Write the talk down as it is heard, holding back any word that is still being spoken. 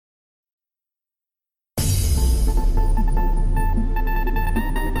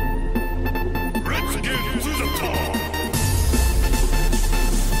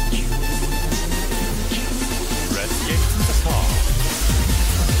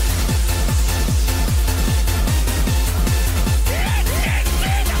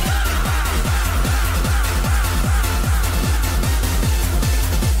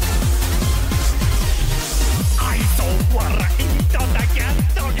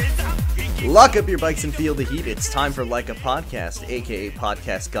Lock up your bikes and feel the heat. It's time for Like a Podcast, aka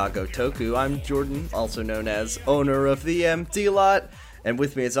Podcast Gago Toku. I'm Jordan, also known as owner of the Empty Lot, and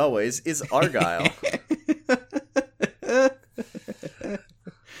with me as always is Argyle.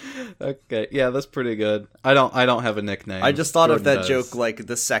 Okay, yeah, that's pretty good. I don't have a nickname. I just thought Jordan of that does. joke like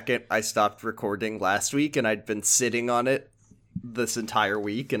the second I stopped recording last week, and I'd been sitting on it this entire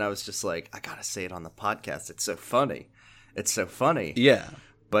week, and I was just like, I gotta say it on the podcast. It's so funny. It's so funny. Yeah.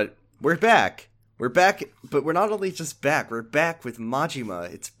 But we're back. We're back, but we're not only just back, we're back with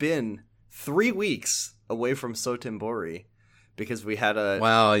Majima. It's been 3 weeks away from Sotenbori because we had a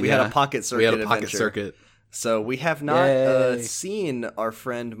pocket circuit adventure. So we have not seen our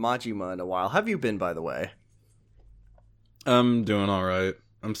friend Majima in a while. How have you been, by the way? I'm doing all right.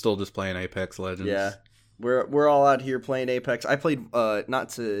 I'm still just playing Apex Legends. Yeah. We're all out here playing Apex. I played not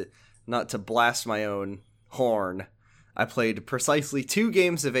to blast my own horn. I played precisely 2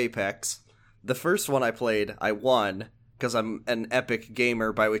 games of Apex. The first one I played, I won, because I'm an epic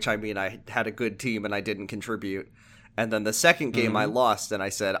gamer, by which I mean I had a good team and I didn't contribute. And then the second game I lost, and I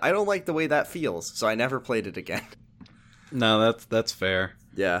said, I don't like the way that feels, so I never played it again. No, that's fair.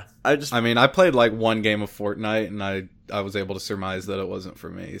 Yeah. I mean, I played like 1 game of Fortnite, and I was able to surmise that it wasn't for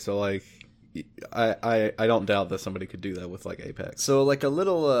me. So like, I don't doubt that somebody could do that with like Apex. So like a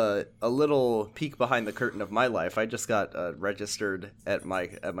little peek behind the curtain of my life. I just got registered at my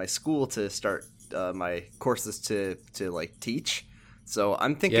school to start my courses to like teach. So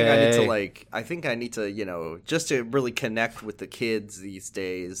I'm thinking Yay. I need to, just to really connect with the kids these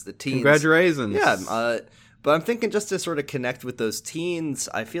days, the teens. Congratulations. Yeah. But I'm thinking just to sort of connect with those teens,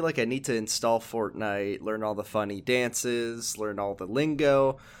 I feel like I need to install Fortnite, learn all the funny dances, learn all the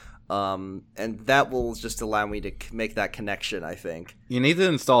lingo. And that will just allow me to make that connection, I think. You need to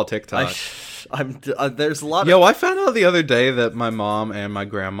install TikTok. There's a lot Yo, I found out the other day that my mom and my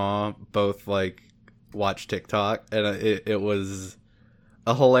grandma both like watch TikTok, and it was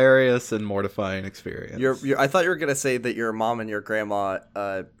a hilarious and mortifying experience. I thought you were gonna say that your mom and your grandma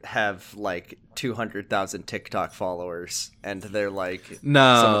have like 200,000 TikTok followers, and they're like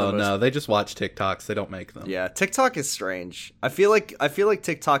no, they just watch TikToks. They don't make them. Yeah, TikTok is strange. I feel like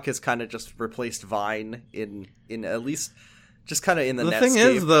TikTok has kind of just replaced Vine in at least just kind of in the The netscape. thing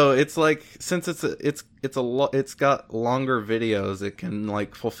is, though, it's like since it's got longer videos, it can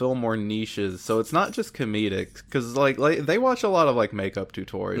like fulfill more niches. So it's not just comedic, because like they watch a lot of like makeup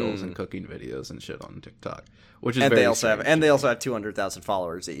tutorials and cooking videos and shit on TikTok, which is they also have 200,000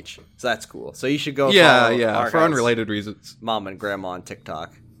 followers each, so that's cool. So you should go follow for unrelated reasons. Mom and grandma on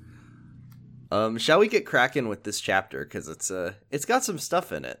TikTok. Shall we get cracking with this chapter, because it's got some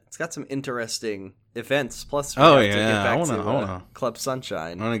stuff in it. It's got some interesting events. Plus, we have to get back to Club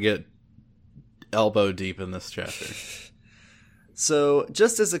Sunshine. I want to get elbow deep in this chapter. So,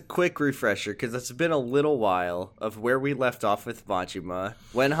 just as a quick refresher, because it's been a little while of where we left off with Majima,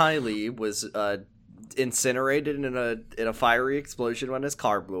 when Lee was incinerated in a fiery explosion when his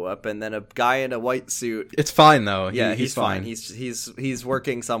car blew up, and then a guy in a white suit. It's fine though. He's fine. He's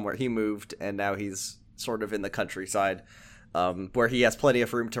working somewhere. He moved, and now he's sort of in the countryside, where he has plenty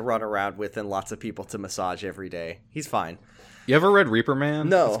of room to run around with and lots of people to massage every day. He's fine. You ever read Reaper Man?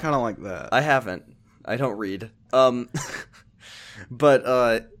 No, it's kind of like that. I haven't. I don't read. But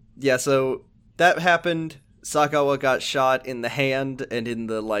yeah. So that happened. Sakawa got shot in the hand and in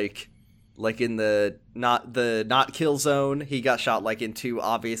the like in the not kill zone. He got shot like in 2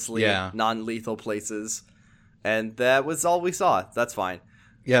 obviously non-lethal places, and that was all we saw. That's fine.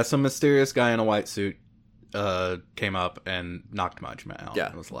 Yeah, some mysterious guy in a white suit came up and knocked Majima out. Yeah,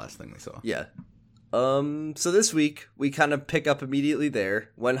 that was the last thing we saw. Yeah. So this week we kind of pick up immediately there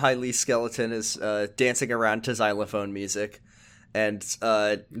when Lee's skeleton is dancing around to xylophone music. And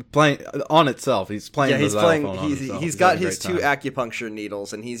playing on itself. He's playing the xylophone on itself. He's got his 2 acupuncture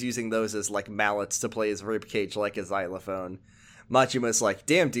needles, and he's using those as like mallets to play his ribcage like a xylophone. Majima's like,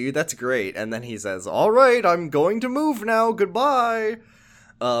 damn dude, that's great. And then he says, alright, I'm going to move now, goodbye.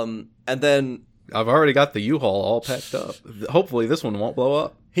 And then I've already got the U-Haul all packed up. Hopefully this one won't blow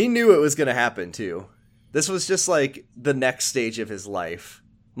up. He knew it was gonna happen too. This was just like the next stage of his life.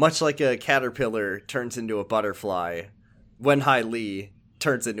 Much like a caterpillar turns into a butterfly, when Lee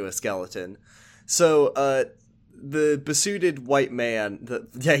turns into a skeleton. So, the besuited white man,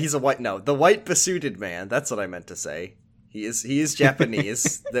 the white besuited man, that's what I meant to say. He is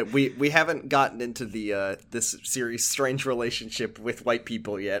Japanese. That we haven't gotten into the this series' strange relationship with white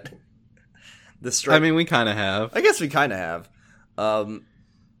people yet. I mean, we kind of have. I guess we kind of have.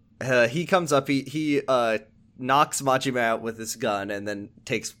 He comes up, he knocks Majima out with his gun, and then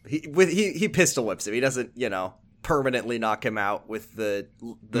he pistol whips him. He doesn't, permanently knock him out with the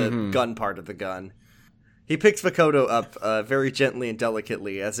gun part of the gun. He picks Makoto up very gently and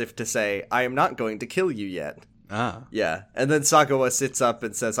delicately, as if to say, I am not going to kill you yet. Ah. Yeah, and then Sagawa sits up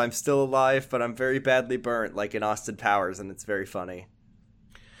and says, I'm still alive, but I'm very badly burnt, like in Austin Powers, and it's very funny.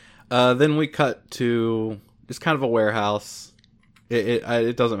 Then we cut to just kind of a warehouse.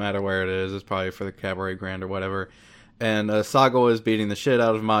 It doesn't matter where it is. It's probably for the Cabaret Grand or whatever. And Sagawa is beating the shit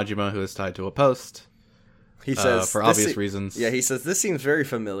out of Majima, who is tied to a post. He says, for obvious reasons. Yeah, he says, this seems very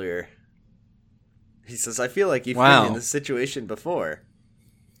familiar. He says, I feel like you've Wow. been in this situation before.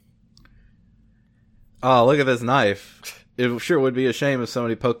 Oh, look at this knife. It sure would be a shame if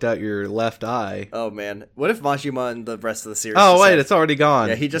somebody poked out your left eye. Oh, man. What if Majima and the rest of the series... Oh, just wait, have- it's already gone.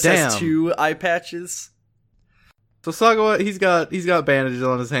 Yeah, he just Damn. has 2 eye patches. So Sagawa, he's got bandages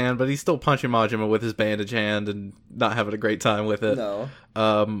on his hand, but he's still punching Majima with his bandage hand and not having a great time with it. No.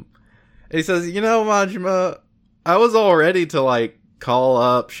 And he says, Majima, I was all ready to, like, call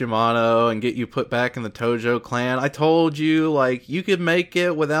up Shimano and get you put back in the Tojo clan. I told you, like, you could make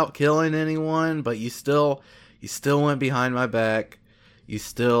it without killing anyone, but you still went behind my back. You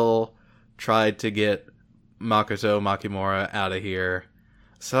still tried to get Makoto Makimura out of here.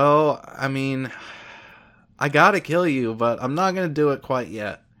 So, I mean, I gotta kill you, but I'm not gonna do it quite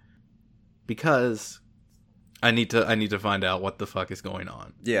yet. Because I need to find out what the fuck is going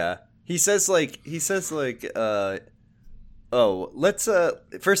on. Yeah. He says, oh, let's,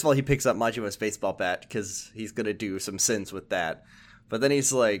 first of all, he picks up Majima's baseball bat, because he's gonna do some sins with that. But then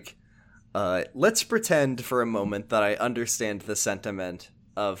he's like, let's pretend for a moment that I understand the sentiment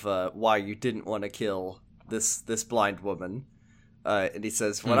of, why you didn't want to kill this blind woman. And he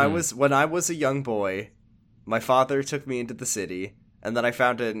says, when I was a young boy, my father took me into the city, and then I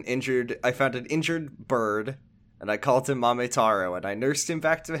found an injured bird, and I called him Mametaro, and I nursed him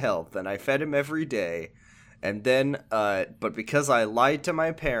back to health, and I fed him every day. And then, but because I lied to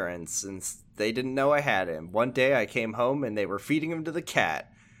my parents, and they didn't know I had him, one day I came home and they were feeding him to the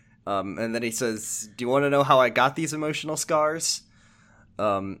cat. And then he says, do you want to know how I got these emotional scars?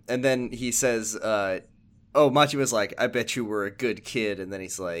 And then he says, Machima's like, I bet you were a good kid. And then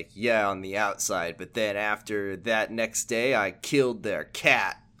he's like, yeah, on the outside. But then after that next day, I killed their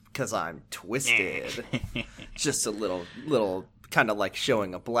cat because I'm twisted. Just a little kind of like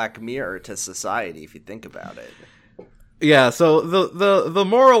showing a black mirror to society, if you think about it. Yeah, so the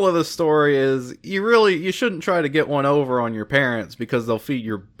moral of the story is you shouldn't try to get one over on your parents because they'll feed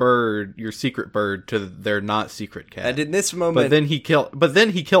your secret bird to their not secret cat. And in this moment, but then he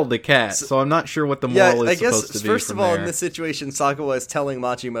killed the cat. So I'm not sure what the moral is supposed to be. First of all, there. in this situation, Sagawa is telling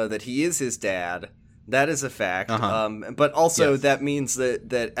Majima that he is his dad. That is a fact. But also that means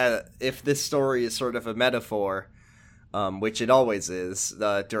that if this story is sort of a metaphor, which it always is,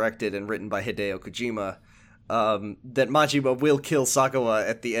 directed and written by Hideo Kojima, that Majima will kill Sagawa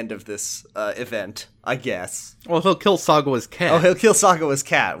at the end of this event, I guess. Well, he'll kill Sagawa's cat. Oh, he'll kill Sagawa's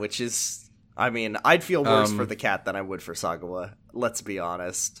cat, which is... I mean, I'd feel worse for the cat than I would for Sagawa. Let's be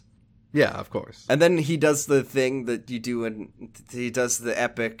honest. Yeah, of course. And then he does the thing that you do, and he does the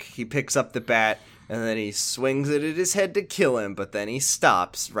epic. He picks up the bat, and then he swings it at his head to kill him, but then he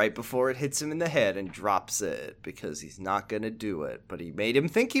stops right before it hits him in the head and drops it, because he's not gonna do it. But he made him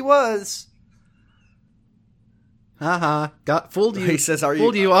think he was. Haha, fooled you. He says, are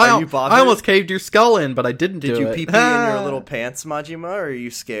you bothered? I almost caved your skull in, but I didn't do it. Did you pee-pee in your little pants, Majima? Or are you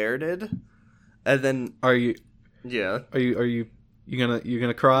scared? And then... Are you... Yeah. Are you gonna cry? You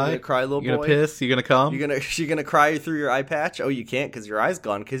gonna cry, little boy? You gonna piss? You gonna come? You gonna cry through your eye patch? Oh, you can't because your eye's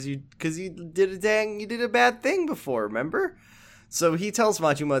gone because you did a bad thing before, remember? So he tells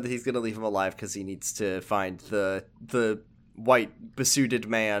Majima that he's gonna leave him alive because he needs to find the white besuited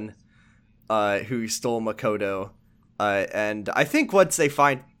man who stole Makoto. And I think once they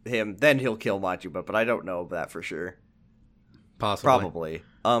find him, then he'll kill Majima, but I don't know that for sure. Possibly. Probably.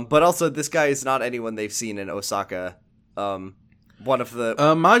 But also, this guy is not anyone they've seen in Osaka. One of the...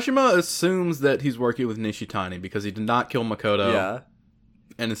 Majima assumes that he's working with Nishitani because he did not kill Makoto. Yeah.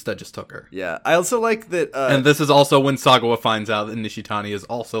 And instead just took her. Yeah. I also like that... and this is also when Sagawa finds out that Nishitani is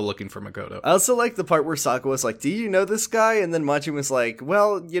also looking for Makoto. I also like the part where Sagawa's like, do you know this guy? And then Majima's like,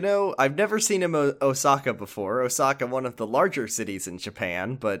 well, I've never seen him in Osaka before. Osaka, one of the larger cities in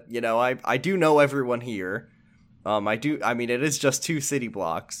Japan. But, I do know everyone here. It is just 2 city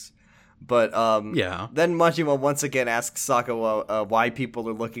blocks. But yeah. Then Majima once again asks Sagawa why people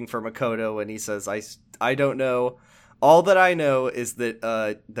are looking for Makoto, and he says, I don't know. All that I know is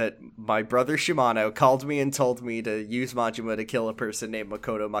that my brother Shimano called me and told me to use Majima to kill a person named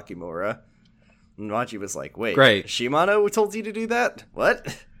Makoto Makimura. And Majima's like, wait, great. Shimano told you to do that?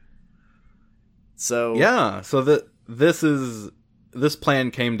 What? So Yeah, so this plan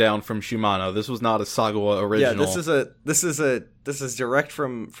came down from Shimano. This was not a Sagawa original. Yeah, this is direct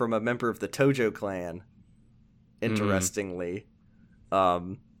from a member of the Tojo clan. Interestingly,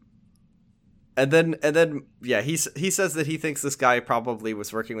 and then yeah, he says that he thinks this guy probably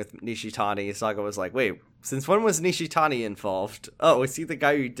was working with Nishitani. Saga was like, wait, since when was Nishitani involved? Oh, is he the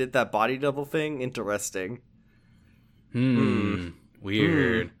guy who did that body double thing? Interesting. Weird.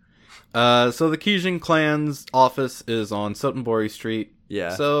 So the Kijin clan's office is on Sotenbori Street.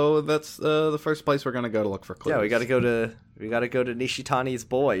 Yeah. So that's the first place we're gonna go to look for clues. Yeah, we gotta go to Nishitani's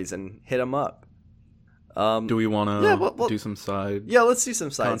boys and hit them up. Do we want to do some side? Yeah, let's do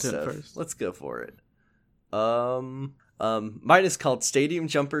some side stuff first. Let's go for it. Mine is called Stadium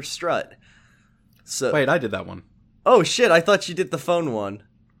Jumper Strut. So wait, I did that one. Oh shit! I thought you did the phone one.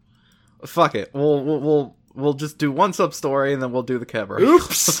 Fuck it. We'll just do one sub story and then we'll do the cabaret.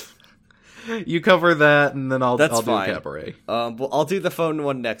 Oops. You cover that and then I'll do fine. the cabaret. Well, I'll do the phone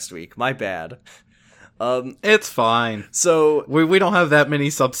one next week. My bad. It's fine. So we don't have that many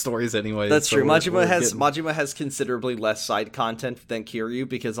sub stories anyway. That's so true. Majima has considerably less side content than Kiryu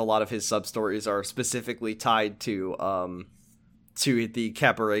because a lot of his sub stories are specifically tied to the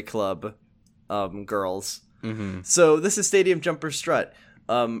cabaret club girls. Mm-hmm. So this is Stadium Jumper Strut.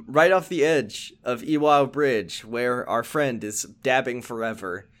 Right off the edge of Iwao Bridge, where our friend is dabbing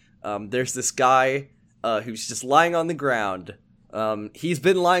forever. There's this guy who's just lying on the ground. He's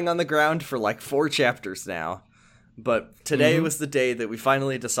been lying on the ground for like 4 chapters now. But today was the day that we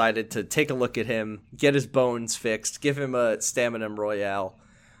finally decided to take a look at him, get his bones fixed, give him a stamina royale.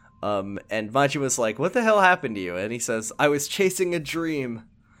 And Majima was like, what the hell happened to you? And he says, I was chasing a dream.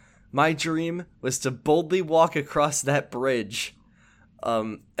 My dream was to boldly walk across that bridge.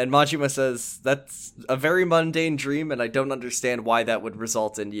 And Majima says, that's a very mundane dream, and I don't understand why that would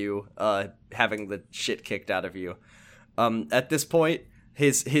result in you having the shit kicked out of you. At this point,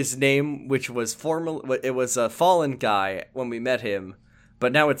 his name, which was it was a Fallen Guy when we met him,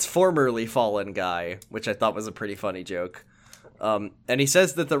 but now it's formerly Fallen Guy, which I thought was a pretty funny joke. And he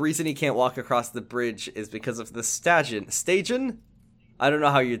says that the reason he can't walk across the bridge is because of the Stagen? I don't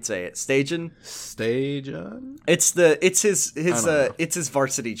know how you'd say it. Stagen? It's his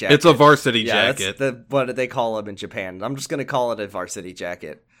varsity jacket. It's a varsity jacket. That's what they call him in Japan. I'm just gonna call it a varsity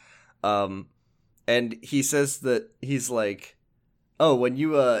jacket. And he says that he's like, oh, when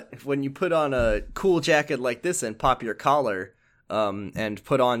you put on a cool jacket like this and pop your collar, and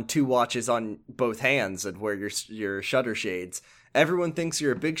put on 2 watches on both hands and wear your shutter shades, everyone thinks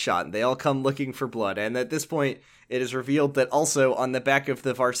you're a big shot and they all come looking for blood. And at this point, it is revealed that also on the back of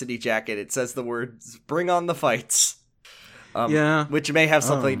the varsity jacket, it says the words, bring on the fights. Which may have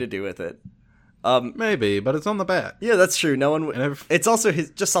something to do with it. Maybe, but it's on the back. Yeah, that's true. No one. It's also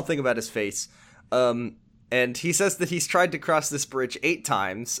just something about his face. And he says that he's tried to cross this bridge 8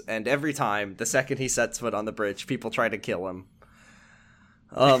 times, and every time, the second he sets foot on the bridge, people try to kill him.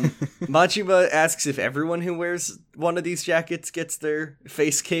 Majima asks if everyone who wears one of these jackets gets their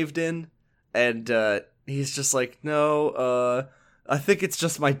face caved in, and he's just like, no, I think it's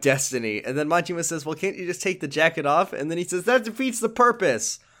just my destiny. And then Majima says, well, can't you just take the jacket off? And then he says, that defeats the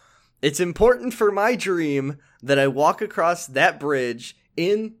purpose. It's important for my dream that I walk across that bridge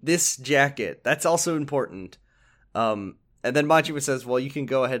in this jacket. That's also important. And then Majima says, well, you can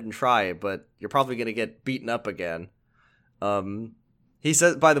go ahead and try, but you're probably going to get beaten up again. He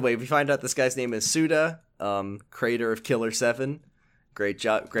says, by the way, we find out this guy's name is Suda, creator of Killer 7. Great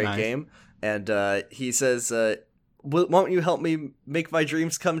job, great game. And he says, won't you help me make my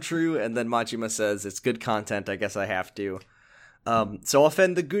dreams come true? And then Majima says, it's good content, I guess I have to. So I'll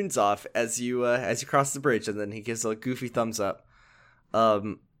fend the goons off as you cross the bridge, and then he gives a goofy thumbs up.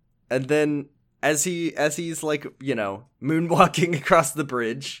 And then as he's like, moonwalking across the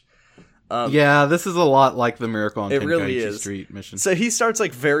bridge. This is a lot like the Miracle on It Tenkaichi really is. Street mission. So he starts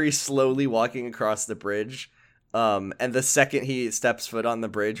like very slowly walking across the bridge. And the second he steps foot on the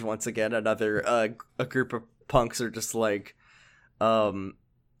bridge, once again, another a group of punks are just like,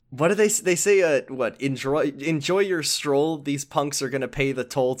 what do they say? Enjoy your stroll. These punks are gonna pay the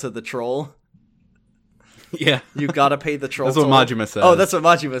toll to the troll. Yeah, you gotta pay the troll. That's what Majima says. Oh, that's what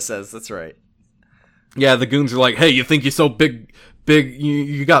Majima says. That's right. Yeah, the goons are like, hey, you think you're so big?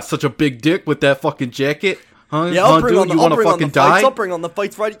 You got such a big dick with that fucking jacket, huh? Yeah, I'll bring on the die? fights. I'll bring on the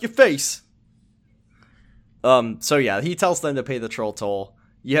fights right at your face. So yeah, he tells them to pay the troll toll.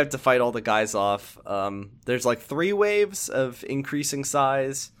 You have to fight all the guys off. There's like 3 waves of increasing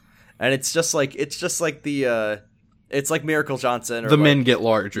size, and it's just like the it's like Miracle Johnson. Or the men get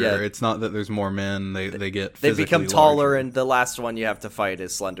larger. Yeah. It's not that there's more men. They become taller, larger. and the last one you have to fight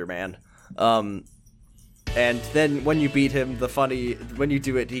is Slender Man. And then when you beat him, when you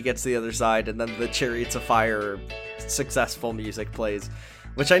do it, he gets to the other side, and then the Chariots of Fire successful music plays,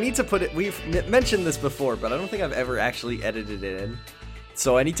 which I need to put it. We've mentioned this before, but I don't think I've ever actually edited it in.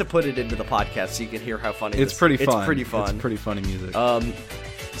 So I need to put it into the podcast so you can hear how funny it's pretty fun. It's pretty fun. It's pretty funny music.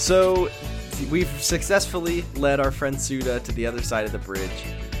 So we've successfully led our friend Suda to the other side of the bridge.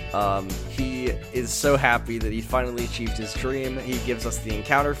 He is so happy that he finally achieved his dream. He gives us the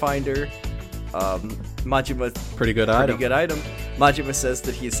encounter finder. Majima, pretty good item. Majima says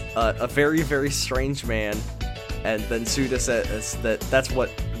that he's a very, very strange man, and then Suda says that's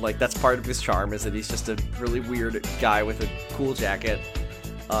part of his charm, is that he's just a really weird guy with a cool jacket.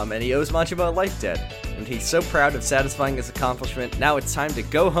 And he owes Majima a life debt, and he's so proud of satisfying his accomplishment. Now it's time to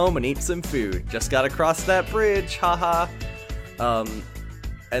go home and eat some food. Just gotta cross that bridge, haha.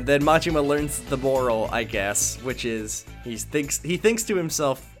 And then Majima learns the moral, I guess, which is he thinks to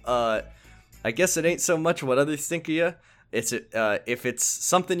himself, I guess it ain't so much what others think of you. It's if it's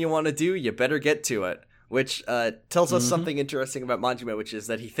something you want to do, you better get to it. Which tells us something interesting about Majima, which is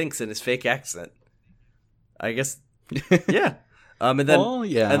that he thinks in his fake accent. I guess, yeah. And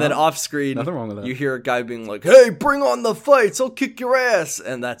then off screen, nothing wrong with that. You hear a guy being like, "Hey, bring on the fights! I'll kick your ass!"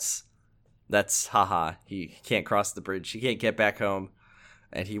 And that's haha. He can't cross the bridge. He can't get back home.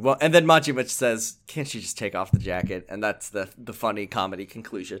 And then Majima says, "Can't you just take off the jacket?" And that's the funny comedy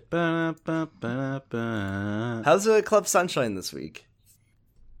conclusion. How's Club Sunshine this week?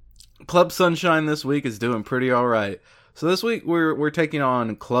 Club Sunshine this week is doing pretty all right. So this week we're taking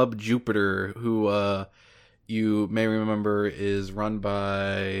on Club Jupiter, who you may remember is run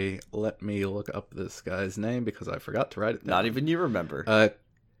by. Let me look up this guy's name because I forgot to write it down. Not even you remember.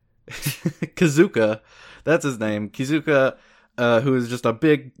 Kizuka, that's his name. Kizuka. Who is just a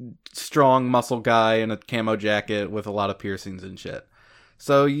big, strong muscle guy in a camo jacket with a lot of piercings and shit.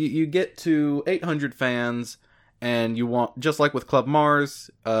 So you get to 800 fans, and you want, just like with Club Mars,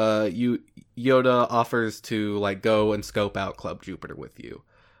 Yoda offers to like go and scope out Club Jupiter with you.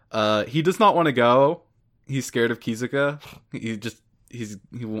 He does not want to go. He's scared of Kizuka. He's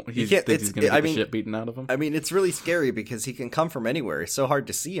gonna get the shit beaten out of him. I mean, it's really scary because he can come from anywhere. It's so hard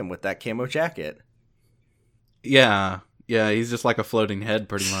to see him with that camo jacket. Yeah. Yeah, he's just like a floating head,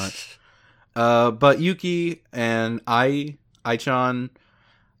 pretty much. But Yuki and Ai-chan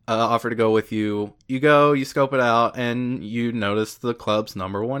offer to go with you. You go, you scope it out, and you notice the club's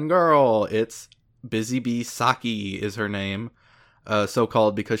number one girl. It's Busy Bee Saki is her name. So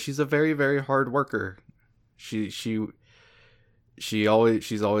called because she's a very, very hard worker. She's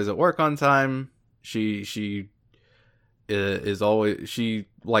always at work on time. She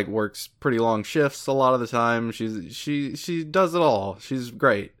like works pretty long shifts a lot of the time. She does it all. She's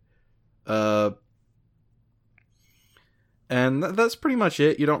great. And that's pretty much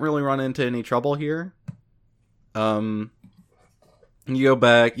it. You don't really run into any trouble here. You go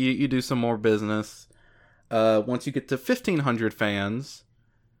back, you do some more business. Once you get to 1,500 fans,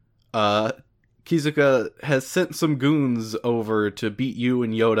 Kizuka has sent some goons over to beat you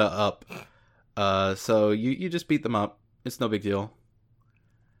and Yoda up. So you just beat them up. It's no big deal.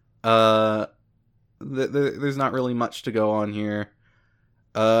 There's not really much to go on here.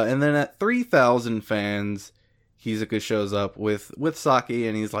 And then at 3,000 fans, Kizuka shows up with Saki,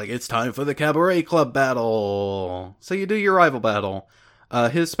 and he's like, "It's time for the Cabaret Club battle." So you do your rival battle.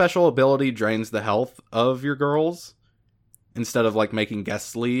 His special ability drains the health of your girls instead of like making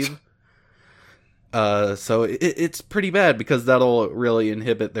guests leave. So it's pretty bad because that'll really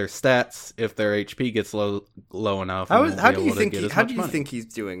inhibit their stats if their HP gets low enough. How do you think he's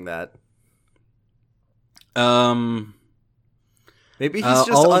doing that? Maybe he's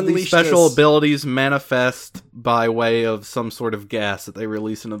just all of these special abilities manifest by way of some sort of gas that they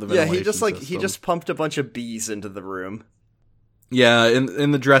release into the ventilation system. He just pumped a bunch of bees into the room. Yeah,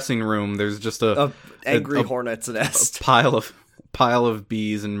 in the dressing room, there's just a angry hornet's nest, a pile of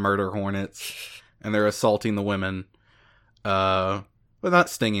bees and murder hornets. And they're assaulting the women, but not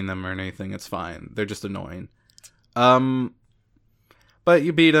stinging them or anything. It's fine. They're just annoying. But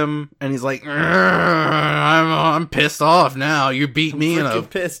you beat him, and he's like, "I'm pissed off now. You beat me in a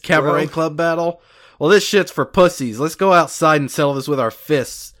cabaret club battle. Well, this shit's for pussies. Let's go outside and settle this with our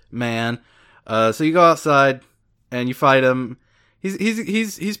fists, man." So you go outside and you fight him.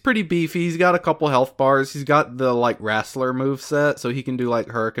 He's pretty beefy. He's got a couple health bars. He's got the like wrestler move set, so he can do like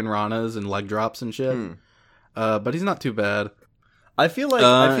Hurricane Ranas and leg drops and shit. But he's not too bad. I feel like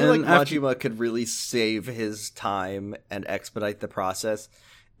Majima could really save his time and expedite the process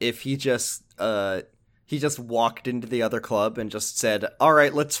if he just walked into the other club and just said, "All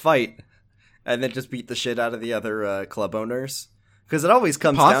right, let's fight," and then just beat the shit out of the other club owners. Because it always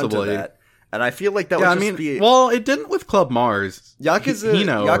comes down to that. And I feel like that Yeah, would I just mean, be well, it didn't with Club Mars. Yakuza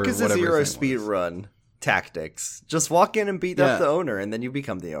Hino or Yakuza whatever Zero his name was. speedrun tactics. Just walk in and beat Yeah. up the owner, and then you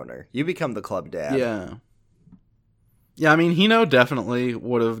become the owner. You become the club dad. Yeah. Yeah, I mean, Hino definitely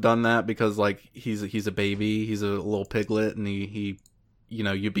would have done that because, like, he's a baby, he's a little piglet, and he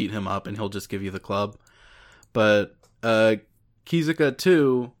you beat him up and he'll just give you the club. But Kizuka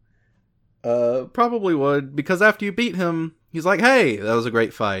too, probably would, because after you beat him, he's like, "Hey, that was a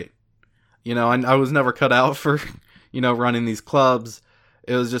great fight." I was never cut out for, running these clubs.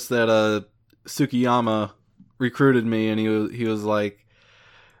 It was just that Tsukiyama recruited me, and he was like,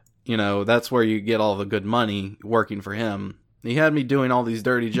 that's where you get all the good money working for him. He had me doing all these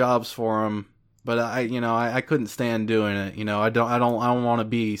dirty jobs for him, but I couldn't stand doing it. I don't want to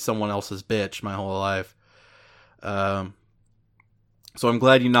be someone else's bitch my whole life. So I'm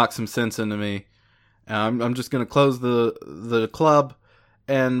glad you knocked some sense into me. I'm just gonna close the club,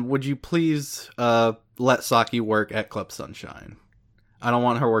 and would you please let Saki work at Club Sunshine? I don't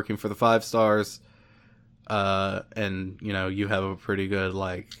want her working for the 5 stars. And you have a pretty good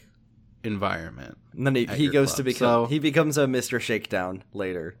environment. And then he goes to become he becomes a Mr. Shakedown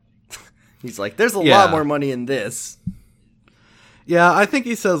later. He's like, "There's a lot more money in this." Yeah, I think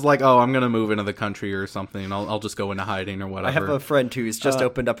he says "Oh, I'm gonna move into the country or something. I'll just go into hiding or whatever." I have a friend who's just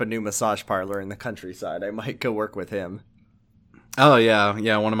opened up a new massage parlor in the countryside. I might go work with him. Oh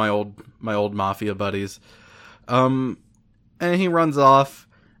yeah, one of my old mafia buddies. And he runs off,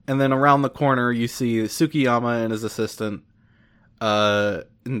 and then around the corner you see Tsukiyama and his assistant.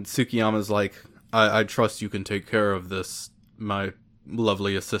 And Tsukiyama's like, I trust you can take care of this, my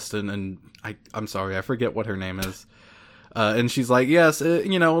lovely assistant. And I'm sorry, I forget what her name is. And she's like, yes,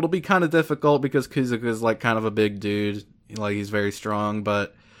 it'll be kind of difficult because Kizuka's kind of a big dude. He's very strong,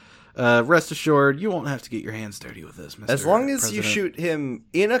 but rest assured, you won't have to get your hands dirty with this, Mr. As long as President. you shoot him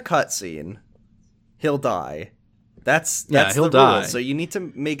in a cutscene, he'll die. That's he'll the die. rule. So you need to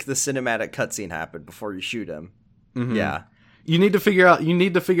make the cinematic cutscene happen before you shoot him. Mm-hmm. Yeah. You need to figure out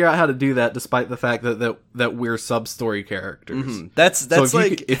how to do that, despite the fact that we're sub-story characters. Mm-hmm. That's so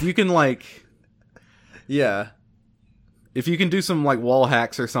if you can yeah. If you can do some wall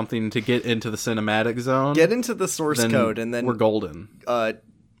hacks or something to get into the cinematic zone, get into the source code, and then we're golden.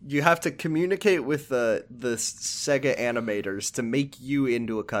 You have to communicate with the Sega animators to make you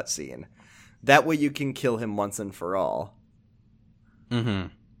into a cutscene. That way you can kill him once and for all. Mm-hmm.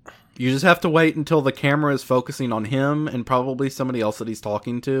 You just have to wait until the camera is focusing on him and probably somebody else that he's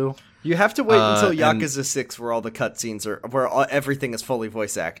talking to. You have to wait until Yakuza 6 where all the cutscenes everything is fully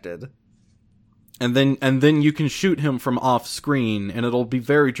voice acted. And then you can shoot him from off screen, and it'll be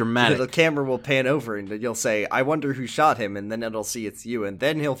very dramatic. The camera will pan over, and you'll say, "I wonder who shot him," and then it'll see it's you, and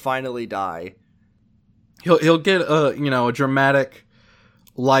then he'll finally die. He'll get a dramatic,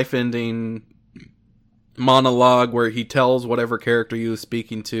 life-ending monologue where he tells whatever character he was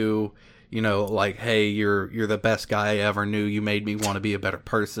speaking to, "Hey, you're the best guy I ever knew. You made me want to be a better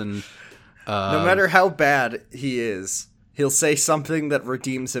person." No matter how bad he is, he'll say something that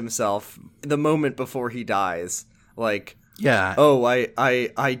redeems himself the moment before he dies. Yeah. "Oh,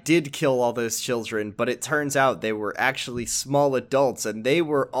 I did kill all those children, but it turns out they were actually small adults, and they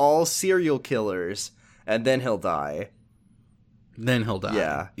were all serial killers." And then he'll die.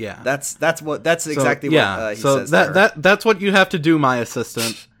 Yeah. That's exactly what he says. That's what you have to do, my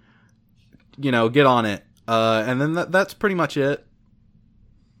assistant. Get on it. And then that's pretty much it.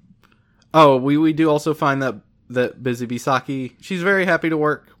 Oh, we do also find that Busy Bisaki, she's very happy to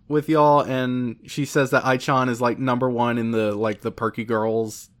work with y'all, and she says that Aichan is number 1 in the Perky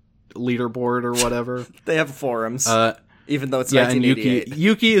Girls leaderboard or whatever. They have forums. Even though it's 1988. And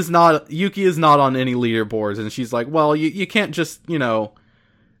Yuki is not on any leaderboards, and she's like, well, you can't just base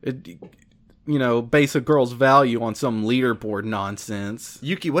a girl's value on some leaderboard nonsense.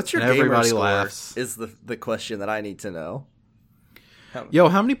 Yuki, what's your gamer score? Laughs. Is the question that I need to know.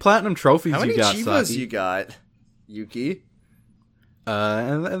 How many platinum trophies you got? How many Chivas you got, Yuki?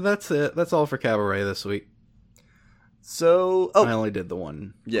 And that's it. That's all for Cabaret this week. So, I only did the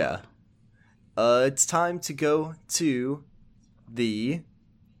one. Yeah. It's time to go to the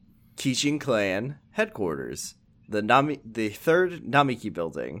Kishin Clan headquarters, the third Namiki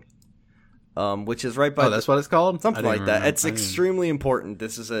building, which is right by. Oh, that's what it's called. Something like that. It's extremely important.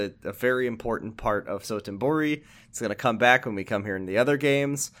 This is a very important part of Sotenbori. It's gonna come back when we come here in the other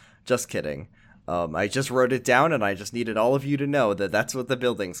games. Just kidding. I just wrote it down, and I just needed all of you to know that that's what the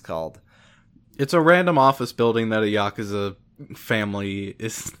building's called. It's a random office building that a Yakuza family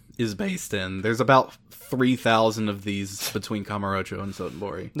is based in. There's about 3,000 of these between Kamurocho and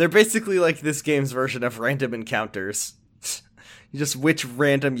Sotenbori. They're basically like this game's version of random encounters. Just which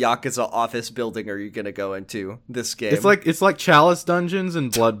random Yakuza office building are you gonna go into this game? It's like Chalice Dungeons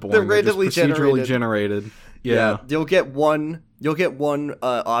and Bloodborne. They're randomly just procedurally generated. Yeah. You'll get one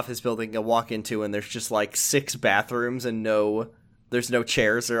office building you'll walk into, and there's just like 6 bathrooms and there's no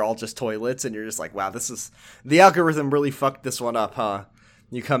chairs. They're all just toilets, and you're just like, wow, the algorithm really fucked this one up, huh?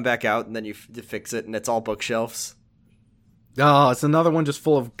 You come back out, and then you fix it, and it's all bookshelves. Oh, it's another one just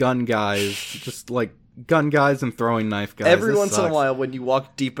full of gun guys. Just like gun guys and throwing knife guys. Every once in a while, when you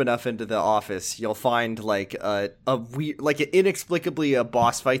walk deep enough into the office, you'll find like inexplicably a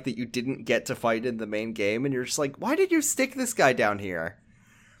boss fight that you didn't get to fight in the main game, and you're just like, why did you stick this guy down here?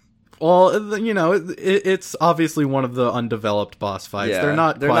 Well, you know, it's obviously one of the undeveloped boss fights. Yeah, they're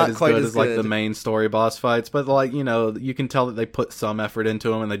not quite as good as like the main story boss fights, but like, you know, you can tell that they put some effort into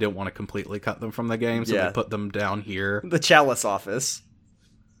them, and they didn't want to completely cut them from the game, so they put them down here. The Chalice office.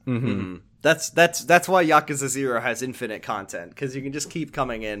 Mm-hmm. That's why Yakuza 0 has infinite content, because you can just keep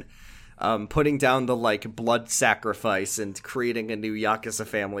coming in, putting down the like blood sacrifice and creating a new Yakuza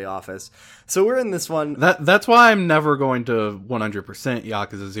family office. So we're in this one. That's why I'm never going to 100%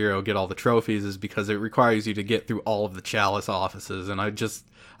 Yakuza 0 get all the trophies, is because it requires you to get through all of the Chalice offices, and I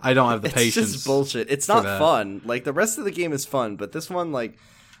don't have the patience. It's just bullshit. It's not fun. Like the rest of the game is fun, but this one, like,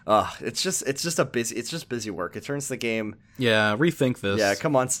 it's just busy work. It turns the game. Yeah, rethink this. Yeah,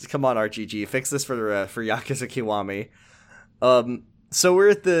 come on, RGG, fix this for Yakuza Kiwami. So we're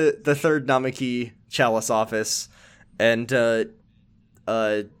at the third Namaki Chalice office, and the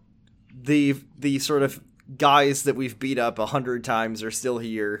sort of guys that we've beat up 100 times are still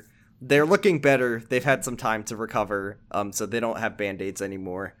here. They're looking better. They've had some time to recover, so they don't have band-aids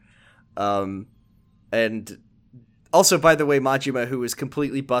anymore. And also, by the way, Majima, who is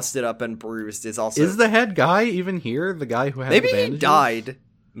completely busted up and bruised, is the head guy even here? The guy who had maybe the bandages? He died.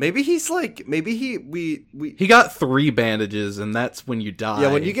 Maybe he's like, he got 3 bandages, and that's when you die.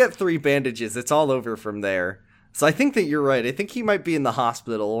 Yeah, when you get 3 bandages, it's all over from there. So I think that you're right. I think he might be in the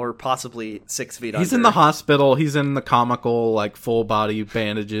hospital, or possibly 6 feet under. He's in the hospital. He's in the comical, like, full body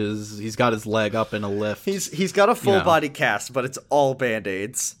bandages. He's got his leg up in a lift. He's got a full body cast, but it's all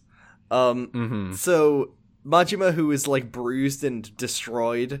band-aids. So Majima, who is like bruised and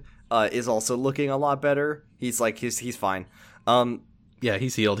destroyed, is also looking a lot better. He's fine. Yeah,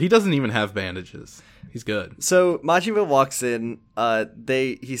 he's healed. He doesn't even have bandages. He's good. So Majima walks in.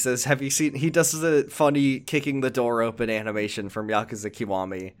 He says, "Have you seen?" He does the funny kicking the door open animation from Yakuza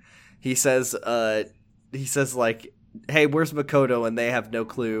Kiwami. He says, like, "Hey, where's Makoto?" And they have no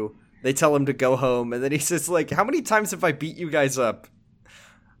clue. They tell him to go home, and then he says, like, "How many times have I beat you guys up?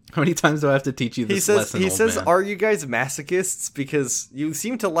 How many times do I have to teach you this lesson?" He says, "Are you guys masochists? Because you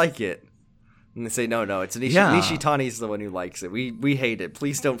seem to like it." And they say, no, it's Nishitani's the one who likes it. We hate it.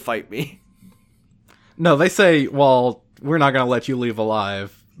 Please don't fight me. No, they say, well, we're not going to let you leave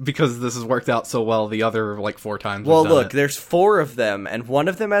alive because this has worked out so well the other, like, 4 times. Well, look, there's 4 of them, and one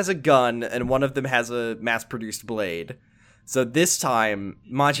of them has a gun, and one of them has a mass-produced blade. So this time,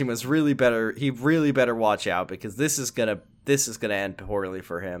 Majima's really better. He really better watch out, because this is gonna end poorly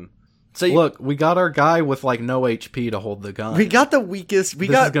for him. So look, we got our guy with like no HP to hold the gun. We got the weakest. This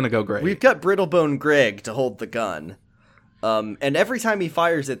is gonna go great. We've got Brittlebone Greg to hold the gun, and every time he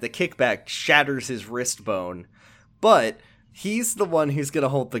fires it, the kickback shatters his wrist bone. But he's the one who's gonna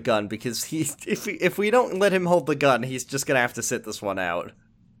hold the gun, because if we don't let him hold the gun, he's just gonna have to sit this one out.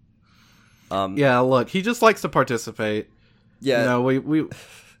 Yeah, look, he just likes to participate. Yeah, you know,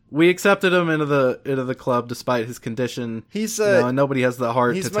 we accepted him into the club despite his condition. He's and nobody has the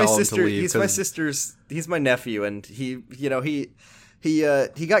heart to tell him to leave. He's my nephew, and he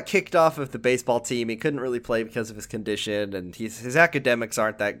got kicked off of the baseball team. He couldn't really play because of his condition, and his academics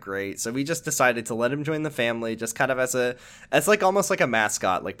aren't that great. So we just decided to let him join the family, just kind of as like almost like a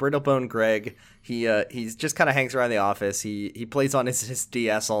mascot, like Brittlebone Greg. He's just kind of hangs around the office. He plays on his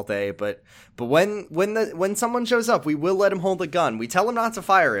DS all day, but when someone shows up, we will let him hold a gun. We tell him not to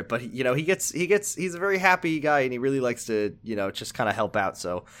fire it, but he's a very happy guy, and he really likes to just kind of help out.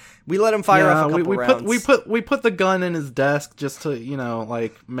 So we let him fire off a couple rounds. We put the gun in his desk just to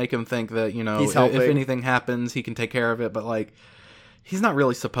like make him think that if anything happens, he can take care of it. But like, he's not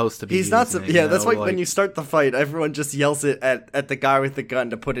really supposed to be. He's not. That's why when you start the fight, everyone just yells it at the guy with the gun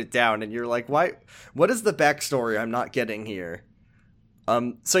to put it down, and you're like, why? What is the backstory I'm not getting here?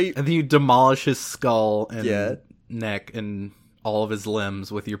 And then you demolish his skull and neck and all of his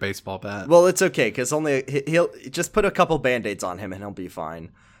limbs with your baseball bat. Well, it's okay, because he'll just put a couple band-aids on him and he'll be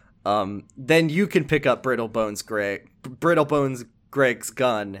fine. Then you can pick up Brittlebones Greg's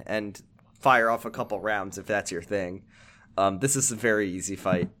gun and fire off a couple rounds if that's your thing. This is a very easy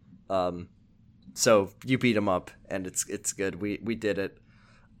fight. So you beat him up, and it's good. We did it.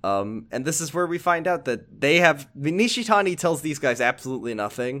 And this is where we find out that Nishitani tells these guys absolutely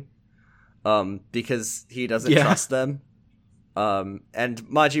nothing, because he doesn't trust them. And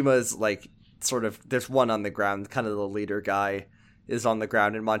Majima's like, sort of, there's one on the ground, kind of the leader guy is on the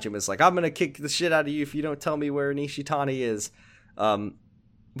ground, and Majima's like, I'm gonna kick the shit out of you if you don't tell me where Nishitani is.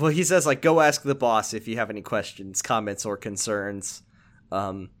 Well, he says, like, go ask the boss if you have any questions, comments, or concerns.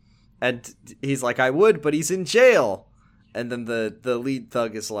 And he's like, I would, but he's in jail. And then the lead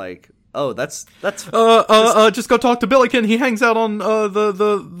thug is like, oh, that's just go talk to Billiken. He hangs out on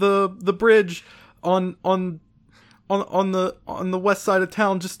the bridge on the west side of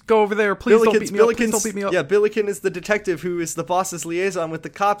town. Just go over there. Please don't beat me up. Please don't beat me up. Yeah, Billiken is the detective who is the boss's liaison with the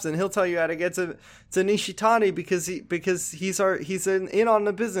cops, and he'll tell you how to get to Nishitani because he's in on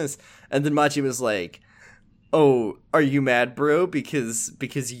the business. And then Majima's like, oh, are you mad, bro?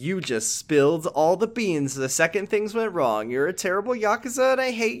 Because you just spilled all the beans the second things went wrong. You're a terrible Yakuza, and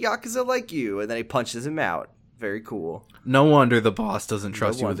I hate Yakuza like you. And then he punches him out. Very cool. No wonder the boss doesn't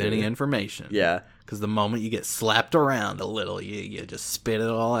trust you with any information. Yeah. Because the moment you get slapped around a little, you just spit it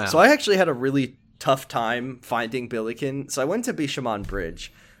all out. So I actually had a really tough time finding Billiken. So I went to Bishamon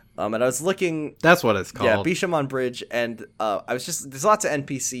Bridge. And I was looking... That's what it's called. Yeah, Bishamon Bridge. And I was just... There's lots of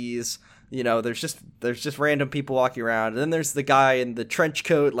NPCs. You know, there's just random people walking around. And then there's the guy in the trench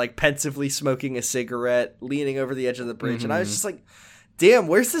coat, like, pensively smoking a cigarette, leaning over the edge of the bridge. Mm-hmm. And I was just like, damn,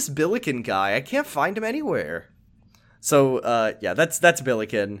 where's this Billiken guy? I can't find him anywhere. So, yeah, that's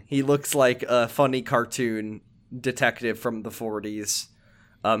Billiken. He looks like a funny cartoon detective from the 40s.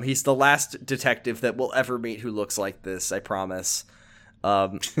 He's the last detective that we'll ever meet who looks like this, I promise.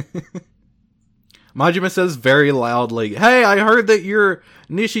 Majima says very loudly, hey, I heard that you're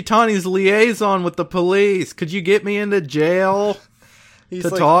Nishitani's liaison with the police. Could you get me into jail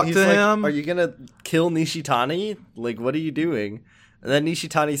talk to him? Are you gonna kill Nishitani? Like, what are you doing? And then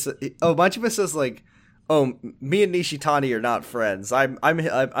Nishitani says, Majima says, like, oh, me and Nishitani are not friends. I'm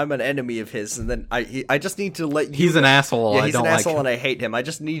an enemy of his, and then I just need to let you... He's an asshole. Yeah, he's an asshole, and I hate him. I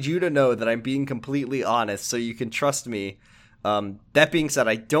just need you to know that I'm being completely honest, so you can trust me. That being said,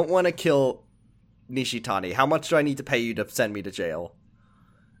 I don't want to kill Nishitani. How much do I need to pay you to send me to jail?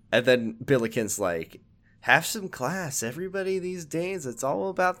 And then Billiken's like, have some class. Everybody these days, it's all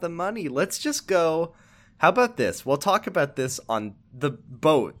about the money. Let's just go... How about this? We'll talk about this on the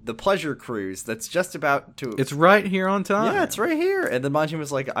boat, the pleasure cruise that's just about to... It's right here on time. Yeah, it's right here. And then Majima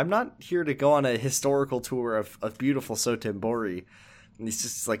was like, I'm not here to go on a historical tour of beautiful Sotenbori. And he's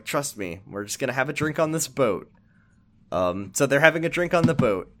just like, trust me, we're just going to have a drink on this boat. So they're having a drink on the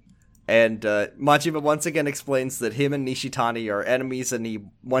boat. And Majima once again explains that him and Nishitani are enemies and he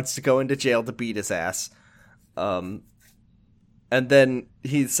wants to go into jail to beat his ass. And then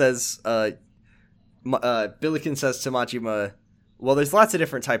he says... Billiken says to Majima, well, there's lots of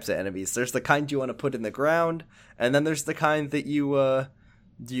different types of enemies. There's the kind you want to put in the ground, and then there's the kind that you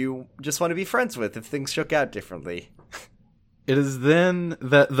just want to be friends with if things shook out differently. It is then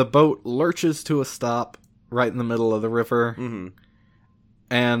that the boat lurches to a stop right in the middle of the river, mm-hmm.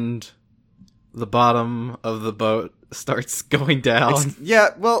 and the bottom of the boat starts going down. Yeah,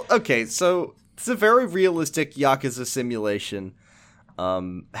 well, okay, so it's a very realistic Yakuza simulation.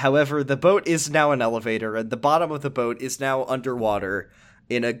 However, the boat is now an elevator, and the bottom of the boat is now underwater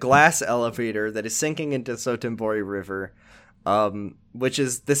in a glass elevator that is sinking into Sotenbori River.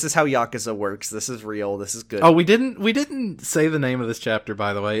 This is how Yakuza works. This is real. This is good. Oh, we didn't say the name of this chapter,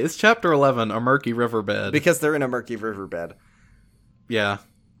 by the way. It's chapter 11, A Murky Riverbed. Because they're in a murky riverbed. Yeah.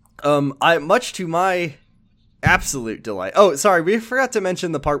 Much to my absolute delight. Oh, sorry, we forgot to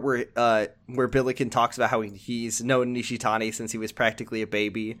mention the part where Billiken talks about how he's known Nishitani since he was practically a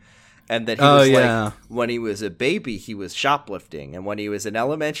baby, and that he was like, when he was a baby, he was shoplifting, and when he was in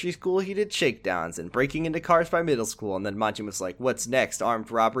elementary school, he did shakedowns and breaking into cars by middle school, and then Majima was like, what's next? Armed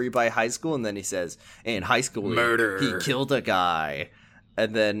robbery by high school? And then he says, in high school, murder. He killed a guy.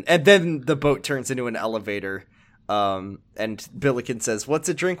 And then the boat turns into an elevator, and Billiken says, what's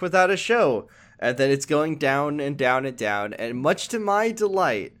a drink without a show? And then it's going down and down and down. And much to my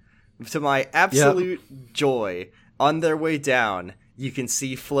delight, to my absolute joy, on their way down, you can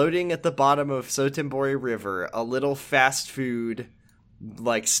see floating at the bottom of Sotenbori River a little fast food,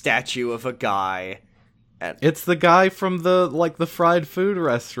 like, statue of a guy. And it's the guy from the fried food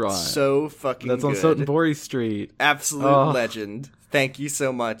restaurant. So fucking good. That's on Sotenbori Street. Absolute legend. Thank you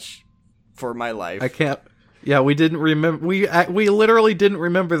so much for my life. I can't... Yeah, we didn't remember. We literally didn't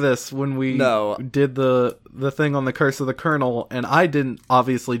remember this when we did the thing on the Curse of the Colonel, and I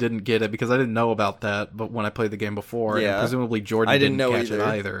obviously didn't get it because I didn't know about that. But when I played the game before, and presumably Jordan didn't catch it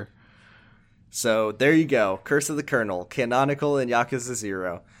either. So there you go. Curse of the Colonel, canonical in Yakuza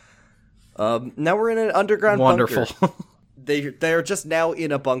 0. Now we're in an underground Wonderful. bunker. They're just now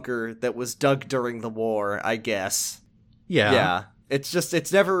in a bunker that was dug during the war, I guess. Yeah.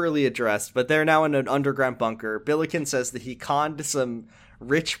 It's never really addressed, but they're now in an underground bunker. Billiken says that he conned some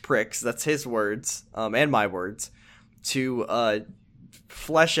rich pricks, that's his words, and my words, to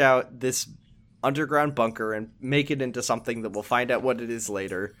flesh out this underground bunker and make it into something that we'll find out what it is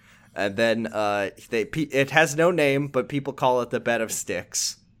later. And then it has no name, but people call it the Bed of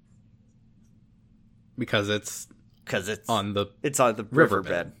Sticks. Because it's on the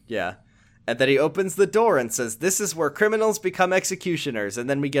riverbed. Yeah. And then he opens the door and says, "This is where criminals become executioners." And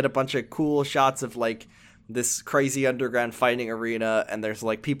then we get a bunch of cool shots of like this crazy underground fighting arena, and there's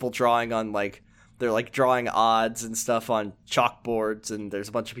like people drawing on like they're like drawing odds and stuff on chalkboards, and there's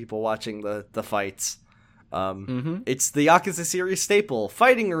a bunch of people watching the fights. It's the Yakuza series staple,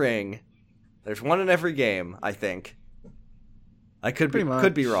 fighting ring. There's one in every game, I think. I could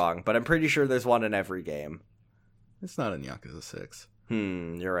be wrong, but I'm pretty sure there's one in every game. It's not in Yakuza 6.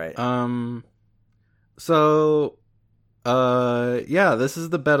 You're right. This is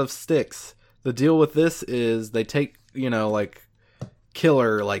the Bed of Sticks. The deal with this is they take, like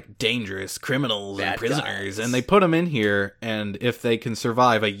killer, like dangerous criminals and prisoners, and they put them in here, and if they can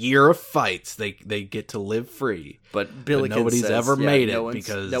survive a year of fights, they get to live free. But nobody's ever made it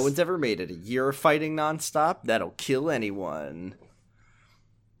because no one's ever made it. A year of fighting nonstop, that'll kill anyone.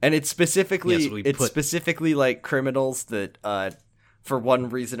 And it's specifically like criminals that for one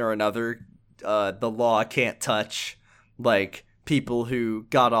reason or another the law can't touch, like people who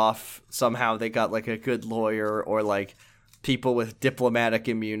got off somehow, they got like a good lawyer, or like people with diplomatic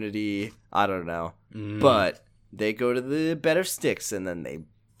immunity, I don't know. But they go to the Bed of Sticks and then they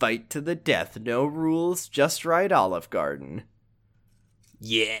fight to the death. No rules, just right, Olive Garden.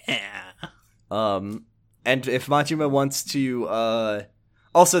 Yeah. And if Majima wants to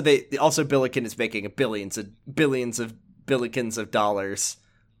also Billiken is making billions of billikens of dollars.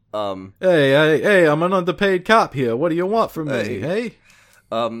 Hey, I'm an underpaid cop here. What do you want from me? Hey?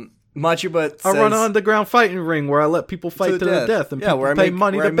 Majima says, I run an underground fighting ring where I let people fight to the death, and people pay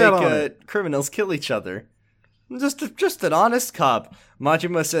money to bet on it. Criminals kill each other. Just an honest cop.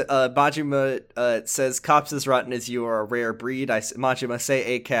 Majima says, "Cops as rotten as you are a rare breed." Majima,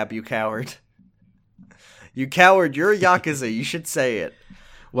 say ACAB, you coward. You coward, you're a Yakuza, you should say it.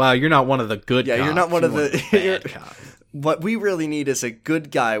 Wow, you're not one of the good cops. Yeah, you're not one of the bad cops. What we really need is a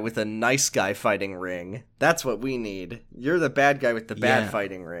good guy with a nice guy fighting ring. That's what we need. You're the bad guy with the bad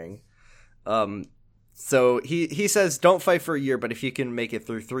fighting ring. So he says, don't fight for a year, but if you can make it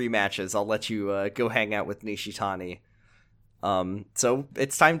through 3 matches, I'll let you go hang out with Nishitani. So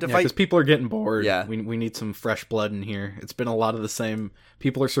it's time to fight. Because people are getting bored. Yeah. We need some fresh blood in here. It's been a lot of the same.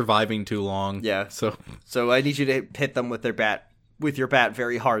 People are surviving too long. Yeah. So I need you to hit them with your bat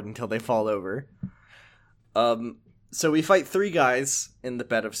very hard until they fall over. So we fight 3 guys in the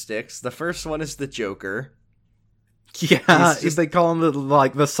Bed of Sticks. The first one is the Joker. Yeah, they call him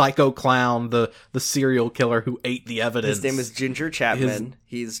the psycho clown, the serial killer who ate the evidence. His name is Ginger Chapman.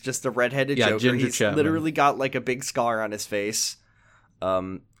 He's just a redheaded Joker. He's Chapman. Literally got like a big scar on his face.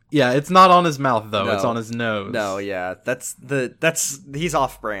 Yeah, it's not on his mouth though. No. It's on his nose. No, yeah, he's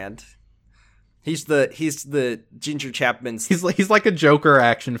off-brand. He's the Ginger Chapman's. He's like a Joker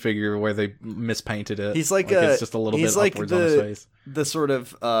action figure where they mispainted it. He's like it's just a little bit upwards on his face. The sort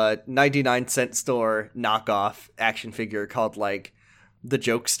of 99-cent store knockoff action figure called like the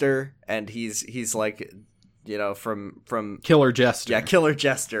Jokester, and he's like, from Killer Jester. Yeah, Killer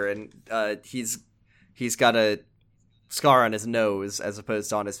Jester, and he's got a scar on his nose as opposed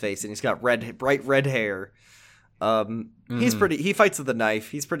to on his face, and he's got bright red hair. He fights with a knife.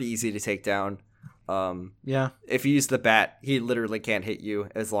 He's pretty easy to take down. Yeah. If you use the bat, he literally can't hit you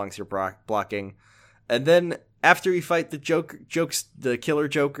as long as you're blocking. And then after you fight the Killer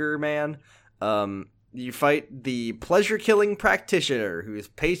Joker man, you fight the pleasure-killing practitioner whose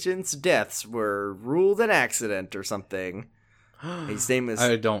patient's deaths were ruled an accident or something. His name is...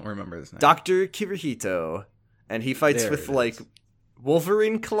 I don't remember his name. Dr. Kirihito. And he fights with, like,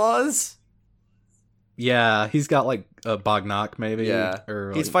 Wolverine claws? Yeah, he's got, like, a Bognock, maybe. Yeah,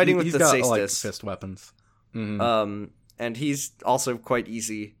 or, he's fighting with the got, Cestus. Like, fist weapons. Mm-hmm. And he's also quite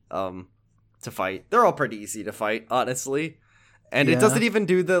easy to fight. They're all pretty easy to fight, honestly. And it doesn't even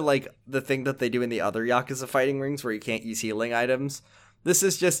do the thing that they do in the other Yakuza fighting rings where you can't use healing items. This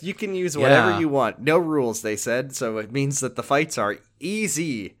is just, you can use whatever you want. No rules, they said, so it means that the fights are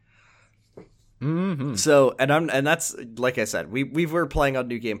easy. Mm-hmm. So, and that's, like I said, we were playing on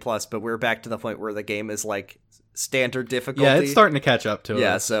New Game Plus, but we're back to the point where the game is like standard difficulty. Yeah, it's starting to catch up to it.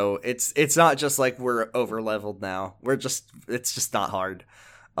 Yeah, so it's not just like we're over leveled now. It's just not hard.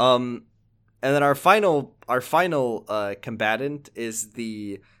 And then our final combatant is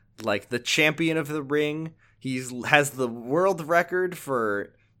the champion of the ring. Has the world record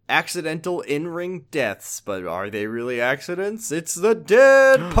for accidental in-ring deaths, but are they really accidents? It's the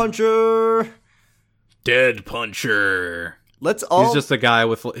Dead Puncher. Dead Puncher. Let's all. He's just a guy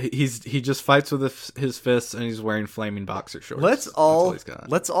with. He just fights with his fists, and he's wearing flaming boxer shorts. Let's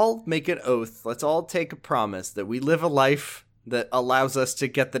all make an oath. Let's all take a promise that we live a life that allows us to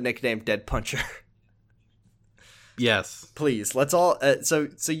get the nickname Dead Puncher. Yes, please. Let's all. So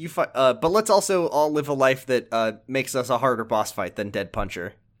you fight. But let's also all live a life that makes us a harder boss fight than Dead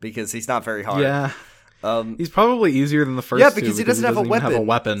Puncher, because he's not very hard. Yeah. He's probably easier than the first. Yeah, because he doesn't have a even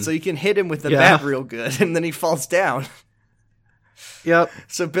weapon. So you can hit him with the bat real good, and then he falls down. Yep.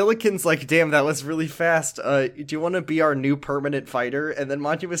 So Billiken's like, damn, that was really fast. Do you want to be our new permanent fighter? And then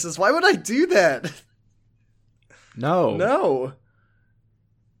Majima says, why would I do that? No.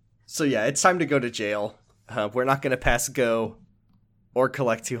 So yeah, it's time to go to jail. We're not going to pass go or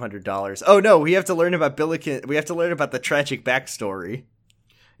collect $200. Oh no, we have to learn about Billiken. We have to learn about the tragic backstory.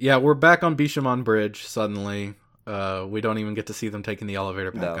 Yeah, we're back on Bishamon Bridge suddenly. We don't even get to see them taking the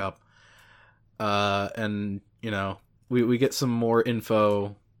elevator back up. And, we get some more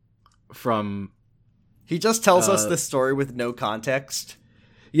info from... He just tells us the story with no context.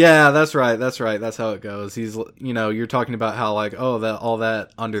 Yeah, that's right. That's how it goes. He's, you're talking about how, like, all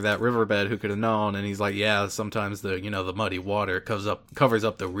that under that riverbed, who could have known? And he's like, yeah, sometimes the muddy water covers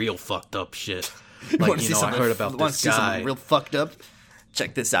up the real fucked up shit. Like, I heard about this guy. Real fucked up?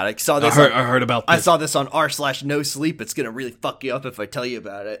 Check this out. I saw this. I heard about this. I saw this on r/no-sleep. It's gonna really fuck you up if I tell you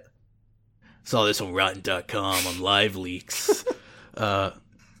about it. Saw this on Rotten.com on Live Leaks. I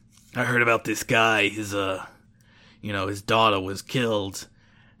heard about this guy. His daughter was killed,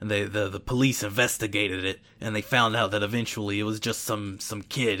 and the police investigated it, and they found out that eventually it was just some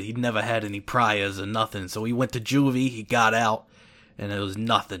kid. He'd never had any priors or nothing, so he went to juvie. He got out, and it was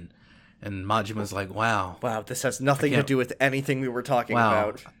nothing. And Majima's like, wow, this has nothing to do with anything we were talking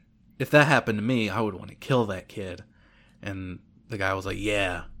about. If that happened to me, I would want to kill that kid. And the guy was like,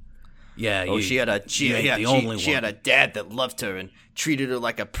 yeah. She had a dad that loved her and treated her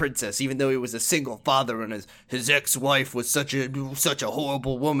like a princess, even though he was a single father, and his ex-wife was such a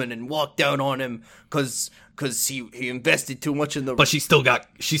horrible woman and walked down on him because he invested too much in the. But she still got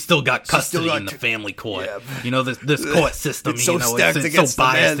custody in the family court. Yeah. This court system. It's so stacked it's so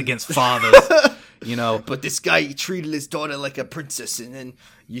biased against fathers. But this guy, he treated his daughter like a princess, and then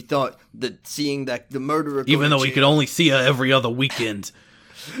you thought that seeing that the murderer, even though he could only see her every other weekend.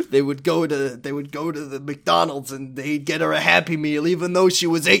 They would go to the McDonald's and they'd get her a Happy Meal even though she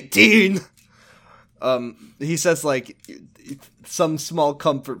was 18. He says like some small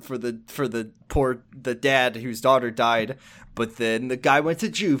comfort for the dad whose daughter died, but then the guy went to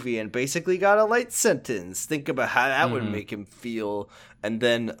juvie and basically got a light sentence. Think about how that would make him feel. And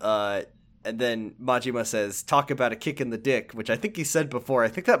then Majima says, talk about a kick in the dick, which I think he said before. I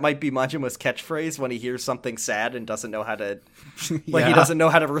think that might be Majima's catchphrase when he hears something sad and doesn't know how to, he doesn't know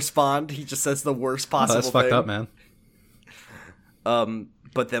how to respond. He just says the worst possible thing. That's fucked up, man.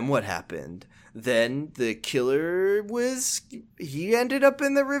 But then what happened? Then the killer he ended up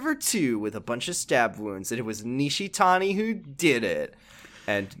in the river too with a bunch of stab wounds, and it was Nishitani who did it.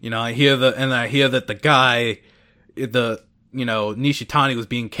 And, I hear that the guy, Nishitani was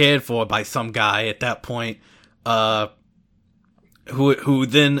being cared for by some guy at that point, who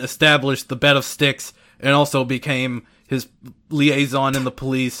then established the bed of sticks and also became his liaison in the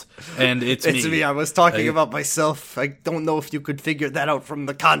police. And it's me. I was talking about myself. I don't know if you could figure that out from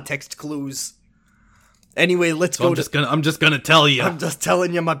the context clues. Anyway, I'm just gonna tell you. I'm just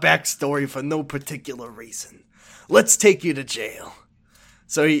telling you my backstory for no particular reason. Let's take you to jail.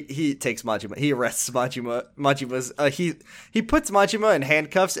 So he takes Majima. He arrests Majima. He puts Majima in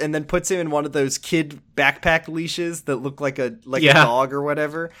handcuffs and then puts him in one of those kid backpack leashes that look like a dog or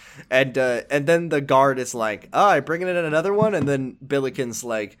whatever. And then the guard is like, I'm bringing in another one. And then Billiken's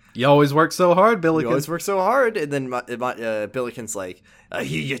like, you always work so hard, Billiken. You always work so hard. And then Billiken's like, I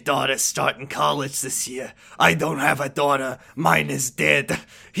hear your daughter's starting college this year. I don't have a daughter. Mine is dead.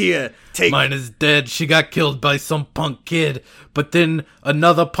 Here, take... Mine is dead. She got killed by some punk kid. But then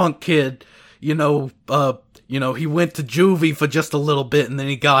another punk kid, he went to juvie for just a little bit and then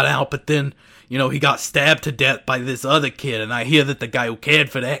he got out. But then, he got stabbed to death by this other kid. And I hear that the guy who cared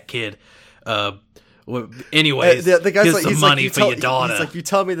for that kid, Anyways, the guy's here's like, some he's money like, for your daughter. He's like, you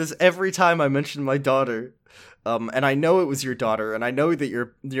tell me this every time I mention my daughter. And I know it was your daughter, and I know that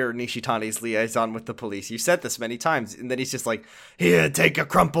you're Nishitani's liaison with the police. You said this many times, and then he's just like, "Here, take a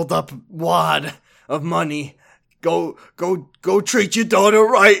crumpled up wad of money. Go treat your daughter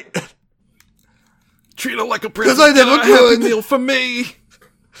right. Treat her like a princess. 'Cause I never Get a Happy could." Meal for me.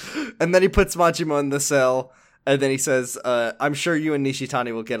 And then he puts Majima in the cell, and then he says, "I'm sure you and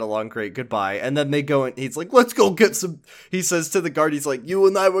Nishitani will get along great. Goodbye." And then they go, and he's like, "Let's go get some." He says to the guard, he's like, "You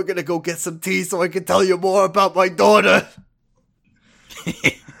and I were gonna go get some tea so I can tell you more about my daughter."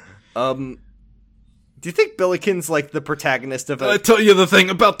 Do you think Billiken's like the protagonist of I tell you the thing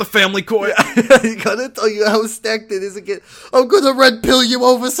about the family court. I gotta tell you how stacked it is again. I'm gonna red pill you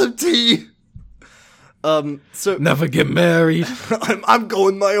over some tea. So Never get married. I'm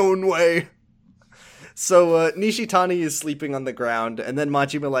going my own way. So Nishitani is sleeping on the ground, and then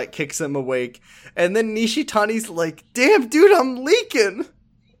Majima like kicks him awake, and then Nishitani's like, "Damn, dude, I'm leaking."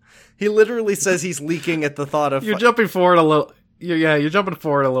 He literally says he's leaking at the thought of You're jumping forward a little. You're jumping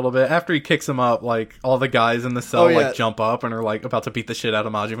forward a little bit. After he kicks him up, like all the guys in the cell like jump up and are like about to beat the shit out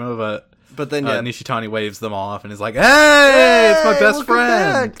of Majima, but then Nishitani waves them off and is like, "Hey, it's my best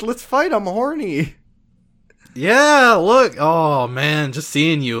friend. Back. Let's fight. I'm horny." Yeah, look. Oh man, just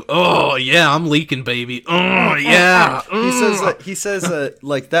seeing you. Oh yeah, I'm leaking, baby. Oh yeah. He says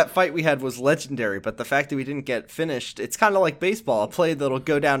like that fight we had was legendary, but the fact that we didn't get finished, it's kind of like baseball. A play that'll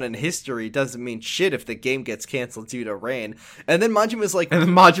go down in history doesn't mean shit if the game gets canceled due to rain. And then Majima's like,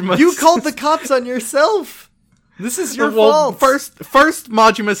 "You called the cops on yourself. This is your fault." First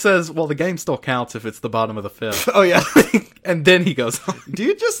Majima says, "Well, the game still counts if it's the bottom of the fifth." Oh yeah. And then he goes,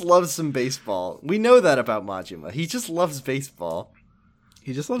 "Dude just loves some baseball. We know that about Majima. He just loves baseball.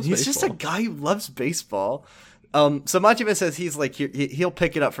 He's just a guy who loves baseball." So Majima says he's like he'll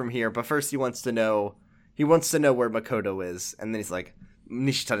pick it up from here, but first he wants to know where Makoto is, and then he's like,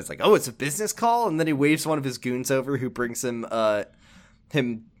 Nishitani's like, "Oh, it's a business call," and then he waves one of his goons over, who brings them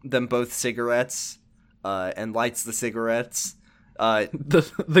both cigarettes, and lights the cigarettes.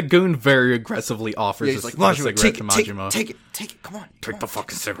 The goon very aggressively offers he's like, a cigarette to Majima. Take it, come on. Take the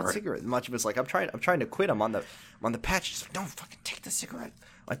fucking cigarette. And Majima's like, I'm trying to quit. I'm on the patch. He's like, "No, fucking take the cigarette.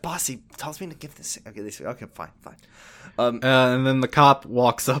 My boss, he tells me to give this. Okay, fine. And then the cop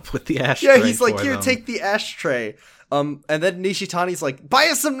walks up with the ashtray. Yeah, he's like, "Here, take the ashtray." And then Nishitani's like, "Buy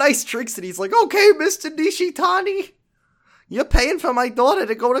us some nice drinks," and he's like, "Okay, Mr. Nishitani, you're paying for my daughter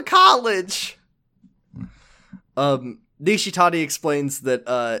to go to college." Nishitani explains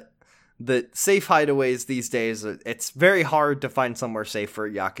that safe hideaways these days, it's very hard to find somewhere safe for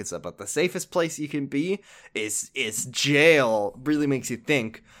Yakuza, but the safest place you can be is jail. Really makes you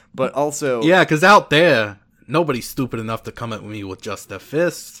think, but also... Yeah, because out there, nobody's stupid enough to come at me with just their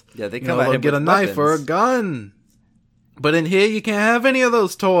fists. Yeah, they come at him get with a knife or a gun. But in here, you can't have any of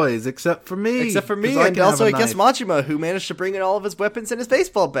those toys, except for me. And also, I guess Majima, who managed to bring in all of his weapons and his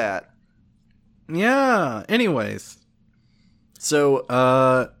baseball bat. Yeah, anyways... So,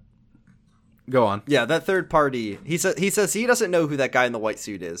 go on. Yeah, that third party. He says he doesn't know who that guy in the white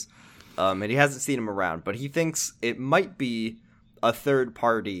suit is, and he hasn't seen him around. But he thinks it might be a third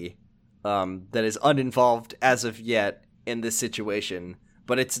party that is uninvolved as of yet in this situation.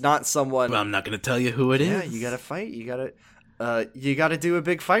 But it's not someone. Well, I'm not going to tell you who it is. Yeah, you gotta fight. You gotta do a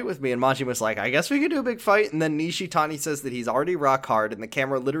big fight with me. And Majima's like, "I guess we can do a big fight." And then Nishitani says that he's already rock hard, and the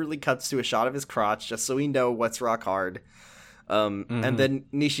camera literally cuts to a shot of his crotch just so we know what's rock hard. And then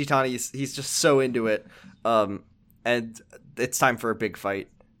Nishitani, he's just so into it, and it's time for a big fight.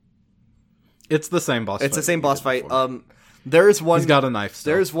 It's the same boss fight. It's the same boss fight. There's one... He's got a knife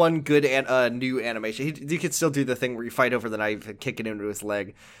still. There's one good new animation. You can still do the thing where you fight over the knife and kick it into his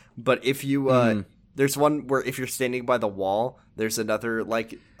leg, but if you... There's one where if you're standing by the wall, there's another,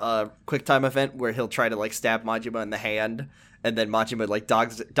 like, quick time event where he'll try to, like, stab Majima in the hand, and then Majima, like,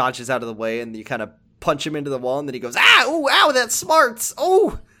 dodges out of the way, and you kind of punch him into the wall, and then he goes, "Ah, ooh, ow, that smarts,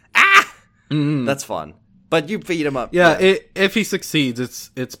 oh, ah!" That's fun. But you beat him up. Yeah, if he succeeds,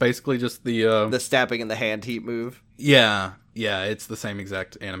 it's basically just the stabbing in the hand heat move. Yeah, it's the same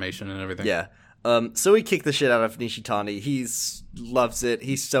exact animation and everything. Yeah. So he kicked the shit out of Nishitani. He loves it.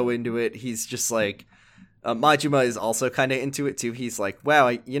 He's so into it. He's just like, Majima is also kind of into it too. He's like,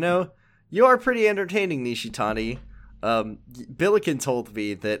 "Wow, you are pretty entertaining, Nishitani. Billiken told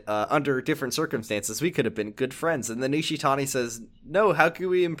me that under different circumstances we could have been good friends." And then Nishitani says, "No, how can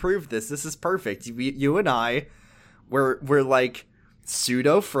we improve this? This is perfect. You and I, we're like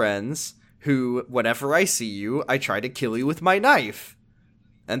pseudo friends who, whenever I see you, I try to kill you with my knife.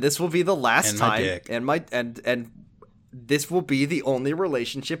 And this will be the last time." Dick. And this will be the only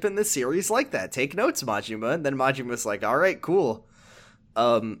relationship in the series like that. Take notes, Majima. And then Majima's like, all right, cool.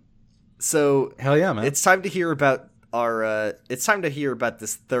 So hell yeah, man. It's time to hear about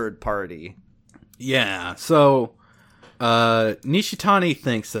this third party. Yeah. So Nishitani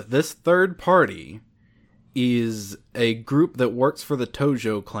thinks that this third party is a group that works for the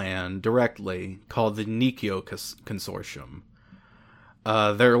Tojo clan directly, called the Nikyo Consortium.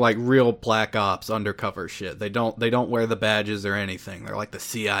 They're like real black ops undercover shit. They don't wear the badges or anything. They're like the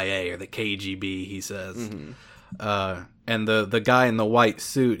CIA or the KGB, he says. Mm-hmm. And the guy in the white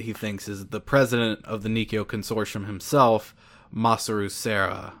suit, he thinks, is the president of the Nikyo Consortium himself, Masaru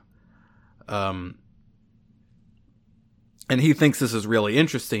Sera. And he thinks this is really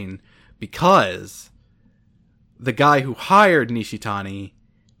interesting because the guy who hired Nishitani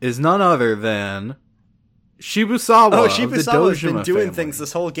is none other than Shibusawa. Oh, Shibusawa's been doing family. Things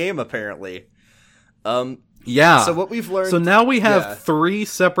this whole game, apparently. Yeah. So what we've learned... So now we have 3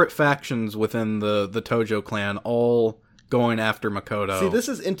 separate factions within the Tojo clan, all going after Makoto. See, this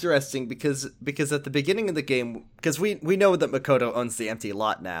is interesting because at the beginning of the game... Because we know that Makoto owns the empty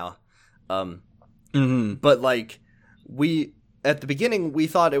lot now. But, like, at the beginning, we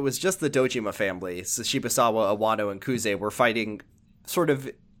thought it was just the Dojima family. So Shibusawa, Awano, and Kuze were fighting sort of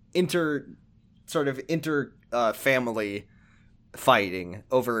inter family fighting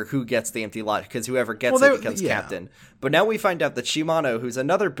over who gets the empty lot, because whoever gets it becomes captain. But now we find out that Shimano, who's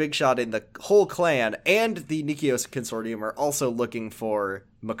another big shot in the whole clan, and the Nikyo Consortium are also looking for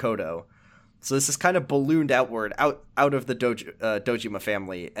Makoto. So this is kind of ballooned outward, out of the Dojima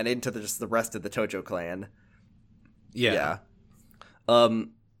family and into just the rest of the Tojo clan. Yeah.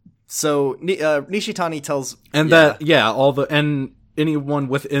 So Nishitani tells... And anyone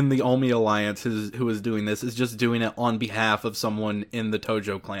within the Omi Alliance who is doing this is just doing it on behalf of someone in the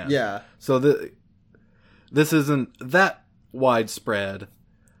Tojo clan. Yeah. So this isn't that widespread.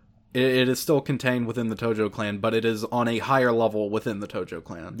 It is still contained within the Tojo clan, but it is on a higher level within the Tojo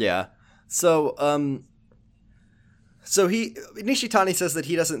clan. Yeah. So, Nishitani says that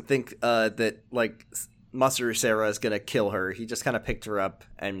he doesn't think, that, like, Masaru Sera is gonna kill her. He just kind of picked her up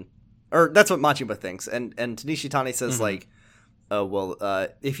or that's what Majima thinks. And Nishitani says, like,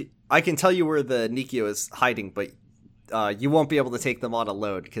 if I can tell you where the Nikyo is hiding, but you won't be able to take them on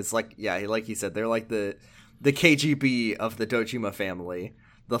alone, because, like he said, they're like the KGB of the Dojima family.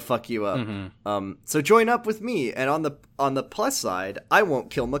 They'll fuck you up. Mm-hmm. So join up with me, and on the plus side, I won't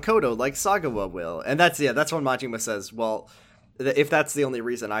kill Makoto like Sagawa will. And that's when Majima says, well, if that's the only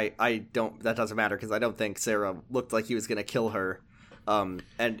reason, I don't. That doesn't matter, because I don't think Sera looked like he was gonna kill her. But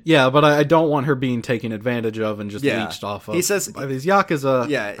I don't want her being taken advantage of and just leached off of. He says by these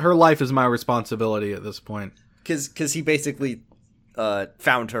Yakuza. Her life is my responsibility at this point. Because he basically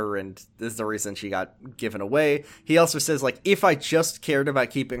found her, and this is the reason she got given away. He also says, like, if I just cared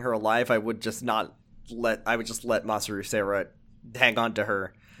about keeping her alive, I would just let Masaru Sera hang on to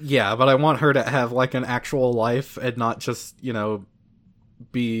her. Yeah, but I want her to have, like, an actual life and not just,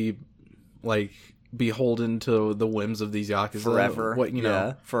 be, like, beholden to the whims of these Yakuza. Forever.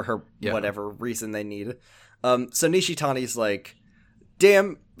 For her whatever reason they need. So Nishitani's like,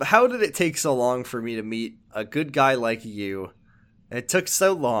 damn, how did it take so long for me to meet a good guy like you? It took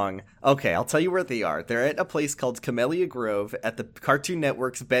so long. Okay, I'll tell you where they are. They're at a place called Camellia Grove at the Cartoon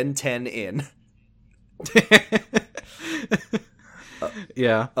Network's Ben 10 Inn.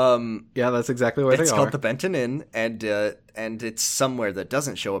 Yeah, that's exactly where they are. It's called the Benton Inn, and it's somewhere that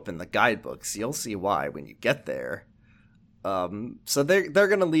doesn't show up in the guidebooks. You'll see why when you get there. So they're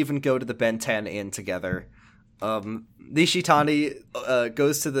gonna leave and go to the Ben 10 Inn together. Nishitani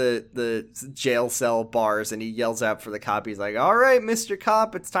goes to the jail cell bars, and he yells out for the cop. He's like, "All right, Mr.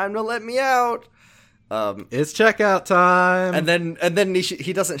 Cop, it's time to let me out." It's checkout time. And then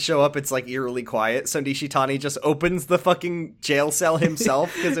he doesn't show up. It's like eerily quiet. So Nishitani just opens the fucking jail cell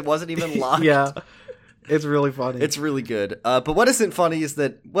himself because it wasn't even locked. Yeah. It's really funny. It's really good. But what isn't funny is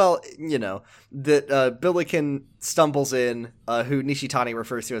that, Billiken stumbles in, who Nishitani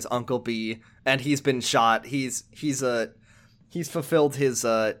refers to as Uncle B, and he's been shot. He's fulfilled his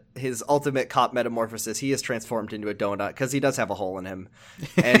ultimate cop metamorphosis. He is transformed into a donut because he does have a hole in him,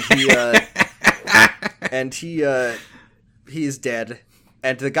 and he's dead.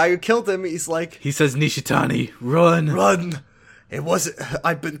 And the guy who killed him, he says, Nishitani, run.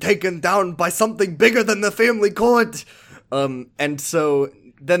 I've been taken down by something bigger than the family court. And so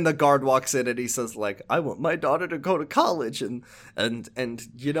then the guard walks in and he says, like, I want my daughter to go to college. And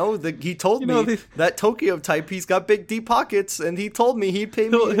he told me that Tokyo type, he's got big deep pockets, and he told me he'd pay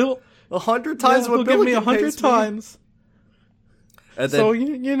me 100 times what Billiken pays me. He'll give me 100 times. And then so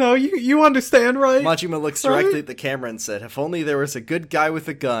you understand, right? Majima looks directly at the camera and said, "If only there was a good guy with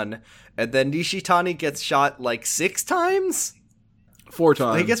a gun." And then Nishitani gets shot like 6 times. 4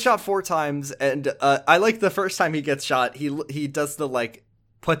 times. He gets shot 4 times, and I like the first time he gets shot. He does the like.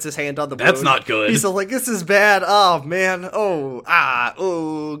 Puts his hand on the wound. That's not good. He's like, this is bad. Oh man.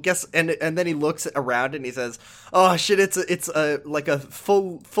 Guess. And then he looks around and he says, "Oh shit! It's like a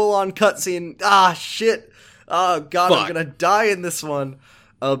full on cutscene. Ah shit. Oh god, fuck. I'm gonna die in this one."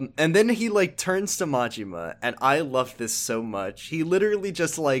 And then he like turns to Majima, and I love this so much. He literally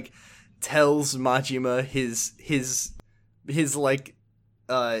just like tells Majima his like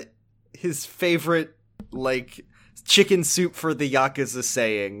his favorite like chicken soup for the Yakuza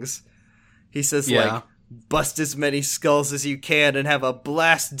sayings. He says like, "Bust as many skulls as you can and have a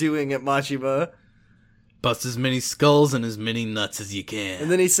blast doing it, Majima. Bust as many skulls and as many nuts as you can."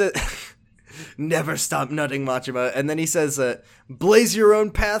 And then he said, "Never stop nutting, Majima." And then he says, "Blaze your own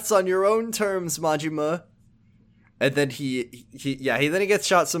paths on your own terms, Majima." And then he gets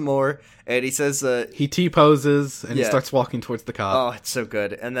shot some more, and he says, he T-poses, and he starts walking towards the cop. Oh, it's so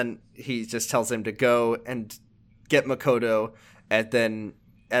good. And then he just tells him to go and get Makoto, and then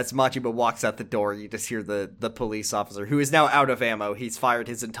as Majima walks out the door, you just hear the police officer, who is now out of ammo. He's fired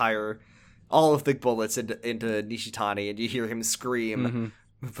all of the bullets into Nishitani, and you hear him scream,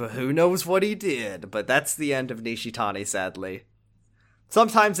 "But who knows what he did?" But that's the end of Nishitani, sadly.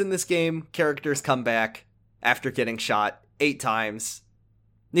 Sometimes in this game, characters come back after getting shot 8 times.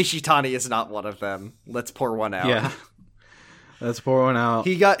 Nishitani is not one of them. Let's pour one out. Yeah. Let's pour one out.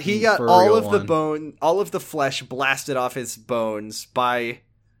 He got all of the flesh blasted off his bones by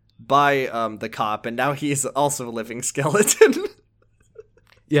the cop, and now he is also a living skeleton.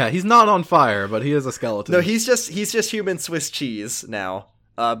 Yeah, he's not on fire, but he is a skeleton. No, he's just human Swiss cheese now.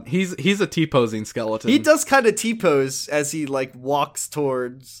 He's a T-posing skeleton. He does kind of T-pose as he like walks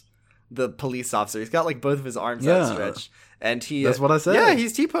towards the police officer. He's got like both of his arms outstretched. And that's what I said. Yeah,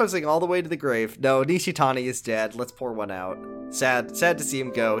 he's T-posing all the way to the grave. No, Nishitani is dead. Let's pour one out. Sad to see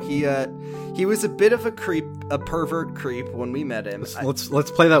him go. He was a bit of a creep, a pervert creep when we met him.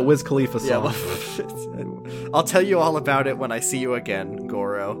 Let's play that Wiz Khalifa song. Yeah, well, I'll tell you all about it when I see you again,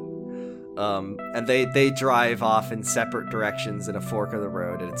 Goro. And they drive off in separate directions in a fork of the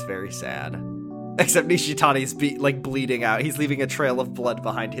road, and it's very sad. Except Nishitani's bleeding out. He's leaving a trail of blood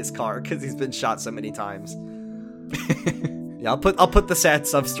behind his car because he's been shot so many times. Yeah, I'll put the sad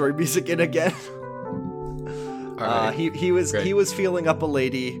sub-story music in again. He was feeling up a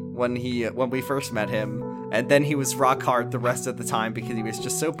lady when we first met him, and then he was rock hard the rest of the time because he was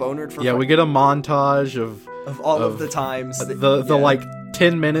just so bonered for. Yeah, we get a montage of all of the times the like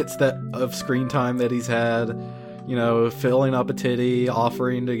 10 minutes of screen time that he's had. You know, filling up a titty,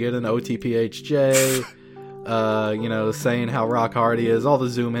 offering to get an OTPHJ. Saying how rock hard he is, all the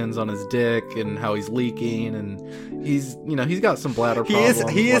zoom ins on his dick and how he's leaking, and he's got some bladder problems.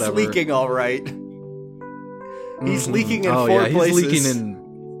 He is leaking all right. He's leaking in 4 places. He's leaking in,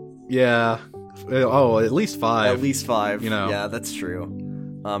 at least 5. At least 5. Yeah, that's true.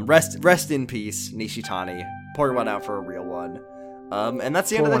 Rest in peace, Nishitani. Pour one out for a real one. And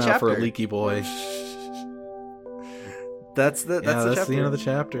that's the end of the chapter. Pour one out for a leaky boy. That's the chapter. That's the end of the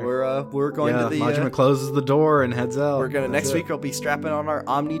chapter. We're going to the Majima closes the door and heads out. We're gonna next week. We'll be strapping on our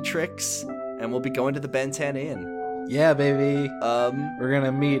Omnitrix, and we'll be going to the Ben 10 Inn. Yeah, baby. We're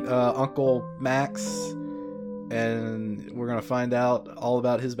gonna meet Uncle Max, and we're gonna find out all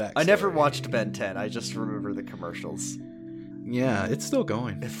about his backstory. I never watched Ben 10. I just remember the commercials. Yeah, it's still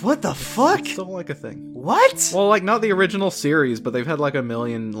going. What the fuck? It's still like a thing. What? Well, like not the original series, but they've had like a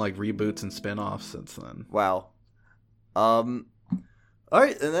million like reboots and spin-offs since then. Wow. Alright,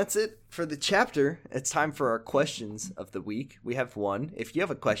 and that's it for the chapter. It's time for our questions of the week. We have one. If you have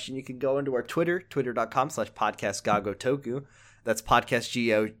a question, you can go into our Twitter, twitter.com/podcastgagotoku. That's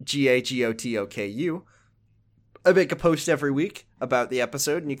podcast GAGOTOKU. I make a post every week about the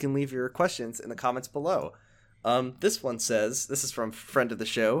episode, and you can leave your questions in the comments below. This one says, this is from friend of the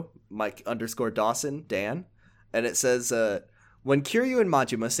show, Mike_Dawson, Dan, and it says, when Kiryu and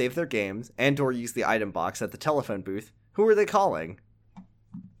Majima save their games and or use the item box at the telephone booth, who are they calling?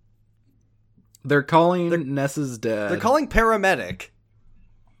 They're calling Ness's dad. They're calling paramedic.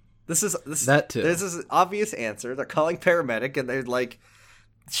 This is that too. This is an obvious answer. They're calling paramedic, and they're like,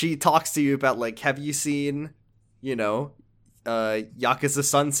 she talks to you about like, have you seen, Yakuza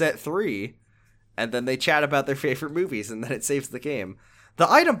Sunset 3? And then they chat about their favorite movies, and then it saves the game.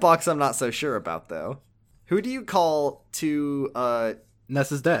 The item box, I'm not so sure about though. Who do you call to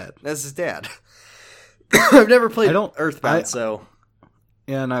Ness's dad? Ness's dad. I've never played Earthbound, so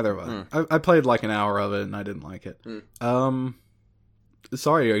yeah, neither have I. I played like an hour of it and I didn't like it.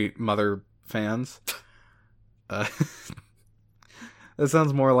 sorry, Mother fans. That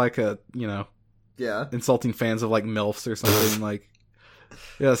sounds more like insulting fans of like MILFs or something. Like,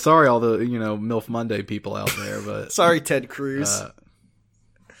 yeah, sorry, all the MILF Monday people out there, but sorry, Ted Cruz.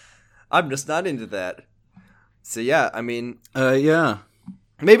 I'm just not into that. So yeah, I mean, yeah,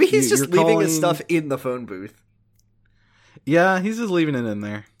 maybe he's just leaving his stuff in the phone booth. Yeah, he's just leaving it in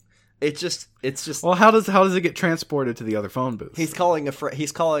there. It's just. Well, how does it get transported to the other phone booth? He's calling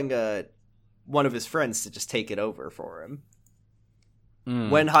one of his friends to just take it over for him.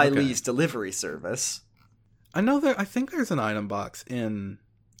 Wenhai Lee's delivery service. I think there's an item box in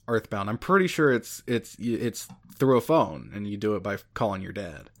Earthbound. I'm pretty sure it's through a phone, and you do it by calling your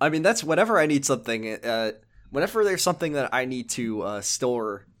dad. I mean, that's whenever I need something. Whenever there's something that I need to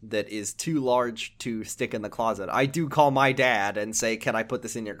store that is too large to stick in the closet, I do call my dad and say, "Can I put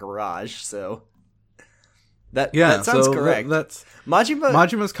this in your garage?" So that sounds correct. That's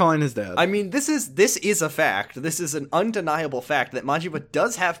Majima's calling his dad. I mean, this is a fact. This is an undeniable fact that Majima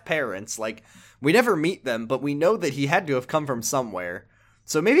does have parents. Like, we never meet them, but we know that he had to have come from somewhere.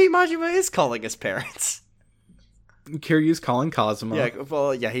 So maybe Majima is calling his parents. Kiryu's calling Kazuma. Yeah,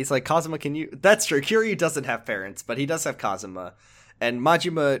 well, yeah, he's like, Kazuma, can you... That's true, Kiryu doesn't have parents, but he does have Kazuma. And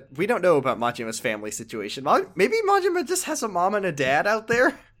Majima... We don't know about Majima's family situation. Maybe Majima just has a mom and a dad out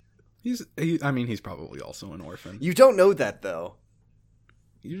there? He's probably also an orphan. You don't know that, though.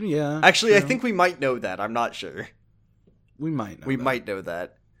 Yeah. Actually, true. I think we might know that. I'm not sure. We might know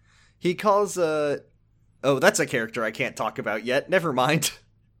that. He calls, Oh, that's a character I can't talk about yet. Never mind.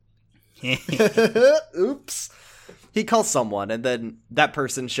 Oops. He calls someone, and then that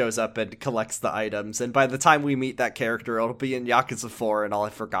person shows up and collects the items, and by the time we meet that character, it'll be in Yakuza 4, and I'll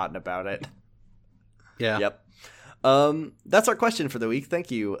have forgotten about it. Yeah. Yep. That's our question for the week.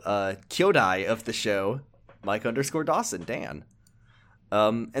 Thank you, Kyodai of the show, Mike_Dawson, Dan.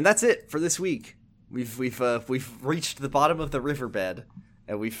 And that's it for this week. We've reached the bottom of the riverbed,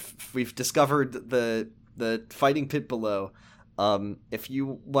 and we've discovered the fighting pit below. If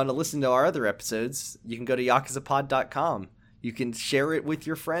you want to listen to our other episodes, you can go to yakuzapod.com. You can share it with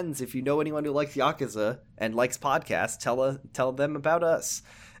your friends. If you know anyone who likes Yakuza and likes podcasts, tell them about us.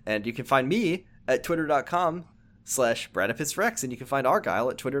 And you can find me at twitter.com/BradipusRex, and you can find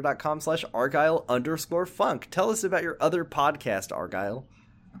Argyle at twitter.com/Argyle_funk. Tell us about your other podcast, Argyle.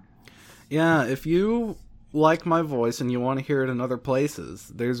 Yeah, if you like my voice and you want to hear it in other places,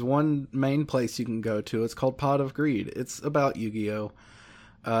 there's one main place you can go to. It's called Pot of Greed. It's about Yu-Gi-Oh!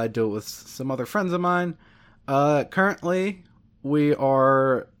 I do it with some other friends of mine. Currently, we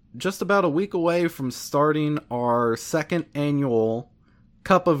are just about a week away from starting our second annual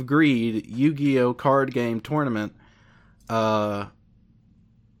Cup of Greed Yu-Gi-Oh! Card game tournament.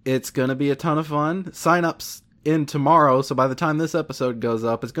 It's going to be a ton of fun. Sign-ups in tomorrow, so by the time this episode goes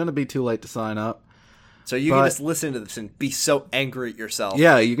up, it's going to be too late to sign up. So you can just listen to this and be so angry at yourself.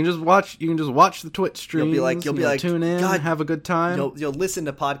 Yeah, you can just watch the Twitch streams. You'll be like, tune in, God, have a good time. You'll listen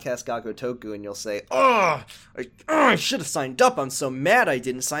to Podcast Gagotoku and you'll say, I should have signed up. I'm so mad I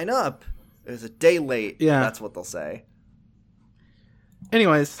didn't sign up. It was a day late. Yeah, that's what they'll say.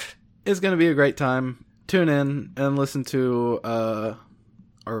 Anyways, it's gonna be a great time. Tune in and listen to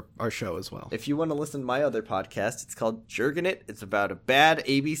our show as well. If you want to listen to my other podcast, it's called Jergin It. It's about a bad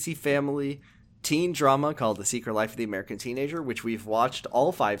ABC Family teen drama called The Secret Life of the American Teenager, which we've watched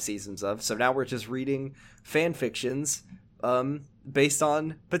all 5 seasons of. So now we're just reading fan fictions based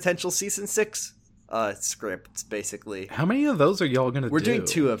on potential season 6 scripts, basically. How many of those are y'all gonna do? We're doing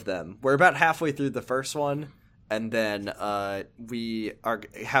 2 of them. We're about halfway through the first one, and then we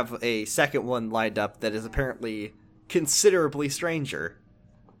have a second one lined up that is apparently considerably stranger.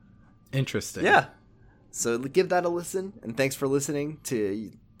 Interesting. Yeah. So give that a listen, and thanks for listening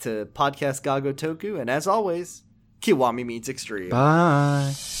to Podcast Gagotoku, and as always, Kiwami means extreme.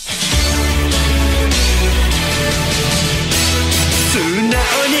 Bye. 素直に I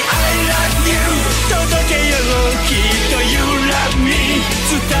love you 届けようきっと You love me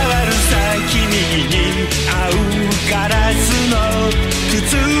伝わるさ君に合うガラスの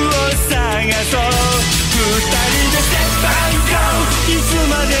靴を探そう二人で Step and Go いつ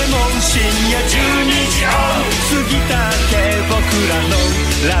までも深夜12時を過ぎたって僕らの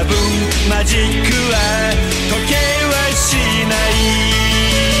ラブマジックは